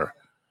kids are,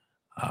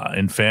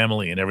 and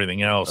family and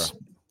everything else.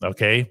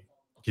 Okay.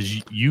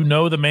 Because you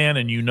know the man,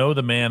 and you know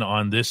the man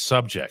on this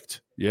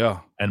subject. Yeah.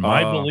 And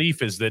my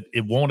belief is that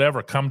it won't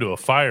ever come to a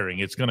firing.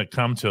 It's going to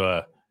come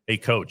to a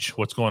coach.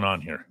 What's going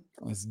on here?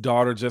 His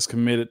daughter just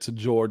committed to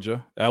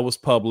Georgia. That was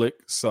public.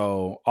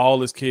 So all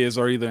his kids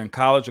are either in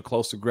college or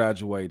close to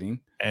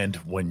graduating. And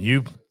when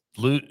you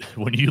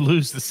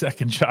lose the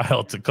second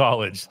child to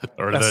college,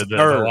 or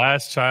the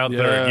last child,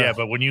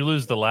 but when you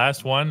lose the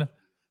last one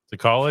to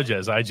college,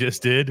 as I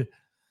just did,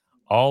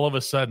 all of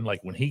a sudden, like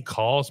when he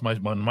calls,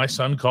 when my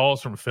son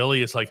calls from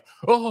Philly, it's like,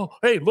 oh,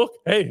 hey, look,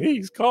 hey,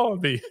 he's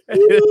calling me.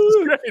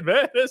 It's great,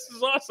 man. This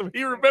is awesome.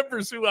 He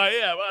remembers who I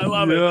am. I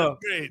love it. That's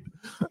great.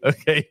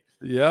 Okay.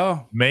 Yeah.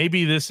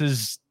 Maybe this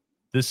is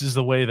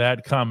the way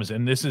that comes.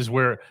 And this is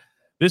what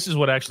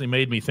actually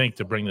made me think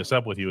to bring this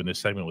up with you in this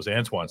segment was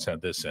Antoine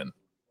sent this in.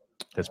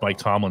 Because Mike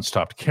Tomlin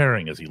stopped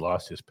caring as he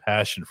lost his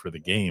passion for the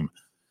game.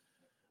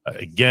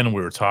 Again,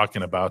 we were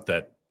talking about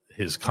that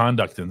his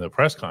conduct in the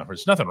press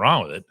conference. Nothing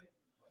wrong with it.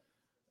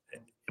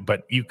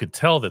 But you could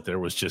tell that there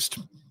was just,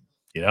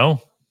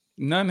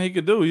 nothing he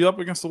could do. He up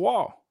against the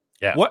wall.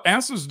 Yeah. What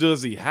answers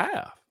does he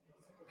have?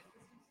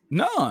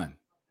 None.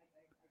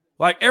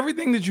 Like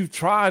everything that you've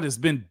tried has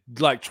been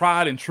like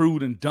tried and true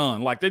and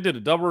done. Like they did a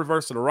double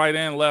reverse to the right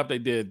and left. They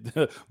did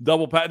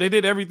double pass. They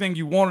did everything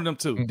you wanted them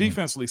to. Mm-hmm.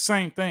 Defensively,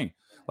 same thing.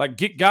 Like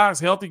get guys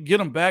healthy, get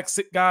them back,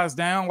 sit guys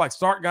down, like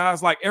start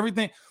guys, like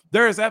everything.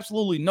 There is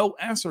absolutely no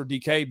answer,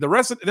 DK. The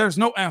rest of there's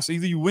no answer.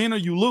 Either you win or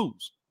you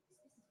lose.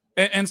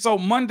 And so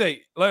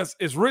Monday,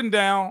 it's written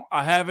down.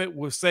 I have it.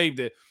 We've saved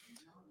it.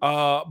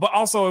 But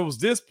also it was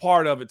this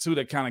part of it too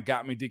that kind of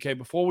got me, DK.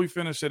 Before we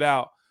finish it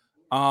out,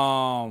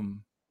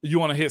 you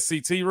want to hit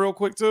CT real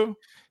quick too?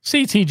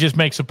 CT just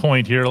makes a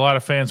point here. A lot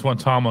of fans want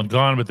Tomlin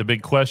gone, but the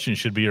big question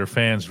should be, are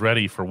fans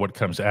ready for what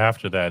comes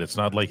after that? It's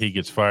not like he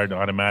gets fired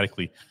and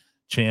automatically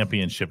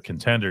championship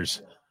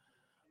contenders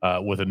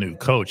with a new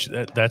coach.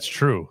 That's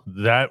true.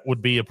 That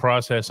would be a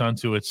process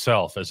unto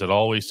itself, as it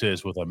always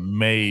is with a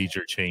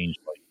major change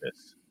like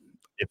this,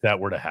 if that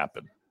were to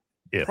happen.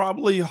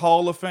 Probably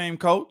Hall of Fame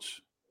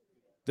coach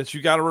that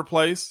you got to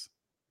replace.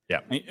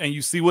 Yeah. And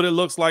you see what it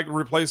looks like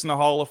replacing a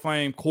Hall of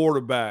Fame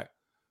quarterback.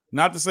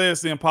 Not to say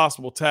it's the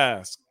impossible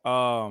task,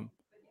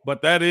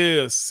 but that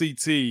is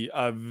CT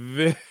a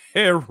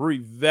very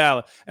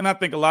valid. And I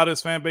think a lot of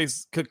this fan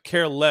base could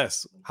care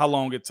less how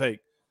long it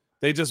takes.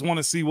 They just want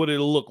to see what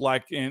it'll look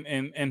like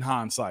in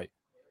hindsight.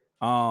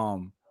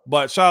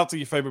 But shout out to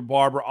your favorite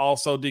barber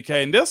also,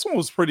 DK. And this one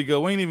was pretty good.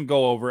 We didn't even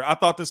go over it. I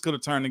thought this could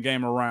have turned the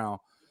game around.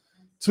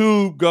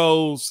 Tube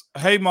goes,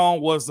 hey, Mom,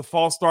 was the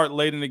false start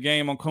late in the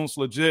game on Kuntz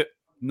legit?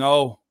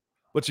 No.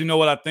 But you know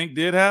what I think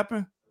did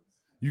happen?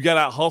 You got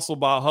out hustled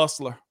by a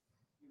hustler.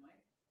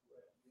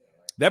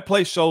 That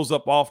play shows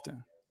up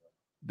often.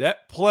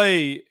 That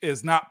play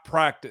is not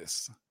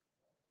practice.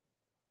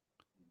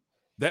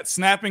 That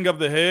snapping of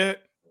the head,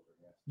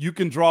 you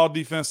can draw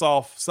defense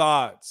off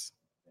sides.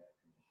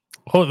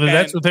 Oh,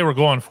 that's what they were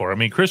going for. I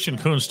mean, Christian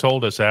Kuntz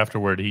told us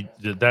afterward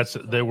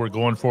they were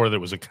going for that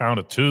was a count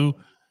of 2.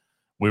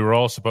 We were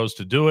all supposed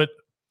to do it,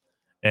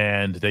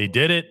 and they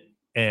did it,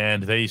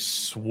 and they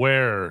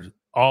swear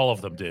all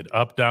of them did,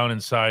 up, down,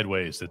 and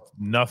sideways, that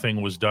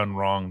nothing was done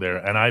wrong there,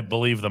 and I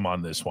believe them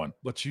on this one.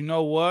 But you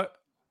know what?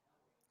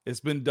 It's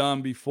been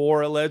done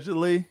before,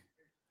 allegedly.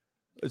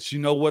 But you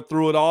know what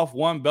threw it off?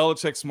 One,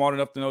 Belichick's smart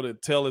enough to know to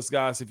tell his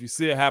guys, if you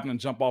see it happening,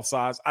 jump off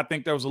sides. I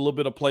think there was a little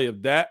bit of play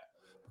of that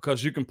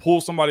because you can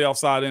pull somebody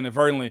offside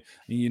inadvertently.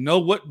 And you know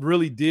what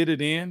really did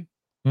it in?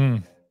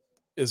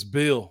 Is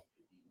Bill.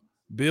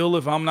 Bill,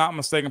 if I'm not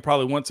mistaken,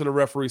 probably went to the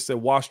referee, said,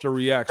 watch the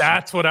reaction.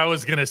 That's what I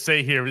was going to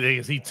say here.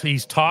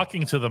 He's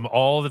talking to them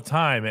all the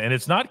time, and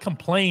it's not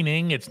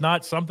complaining. It's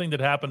not something that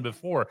happened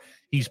before.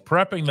 He's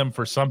prepping them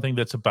for something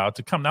that's about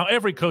to come. Now,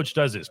 every coach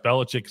does this.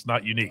 Belichick's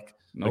not unique,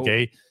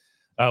 okay?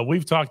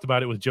 We've talked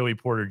about it with Joey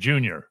Porter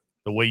Jr.,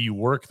 The way you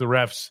work the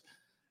refs,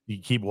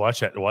 you keep watch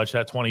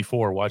that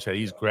 24. Watch that.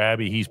 He's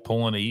grabby. He's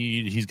pulling.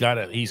 He's got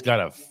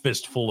a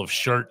fistful of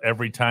shirt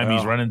every time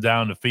he's running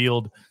down the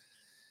field.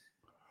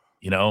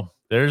 You know,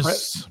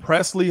 there's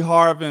Presley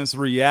Harvin's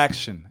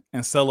reaction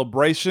and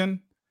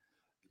celebration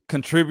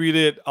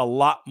contributed a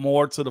lot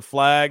more to the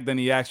flag than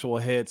the actual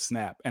head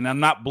snap. And I'm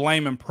not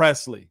blaming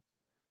Presley,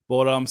 but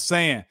what I'm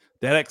saying,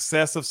 that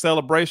excessive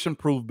celebration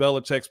proved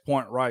Belichick's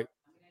point right.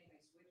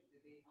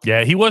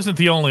 Yeah, he wasn't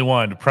the only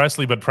one, but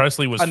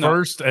Presley was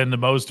first and the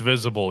most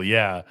visible.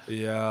 Yeah.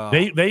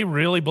 They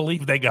really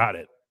believed they got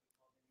it.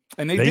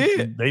 And they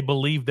did. They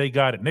believed they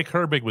got it. Nick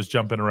Herbig was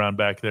jumping around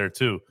back there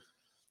too.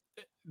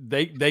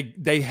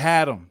 They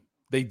had him.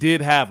 They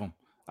did have him.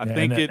 I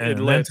think it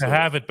led to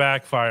have it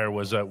backfire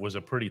was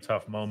a pretty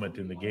tough moment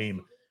in the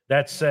game.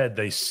 That said,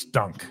 they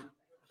stunk.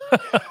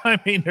 I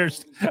mean,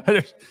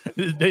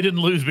 they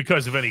didn't lose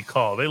because of any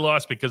call. They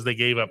lost because they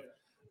gave up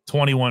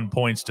 21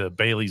 points to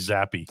Bailey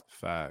Zappi.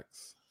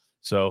 Facts.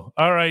 So,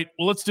 all right.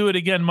 Well, let's do it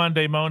again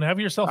Monday, Moan. Have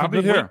yourself a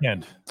good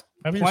weekend.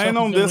 Plan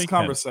on this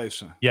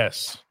conversation.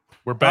 Yes.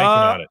 We're banking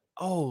on it.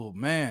 Oh,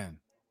 man.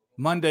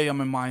 Monday,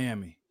 I'm in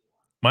Miami.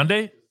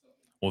 Monday?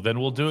 Well, then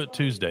we'll do it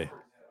Tuesday.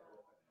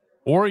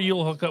 Or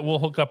we'll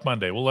hook up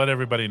Monday. We'll let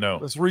everybody know.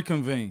 Let's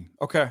reconvene.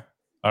 Okay.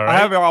 All right. I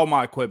have all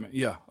my equipment.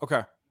 Yeah.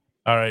 Okay.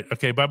 All right.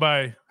 Okay.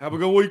 Bye-bye. Have a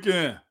good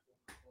weekend.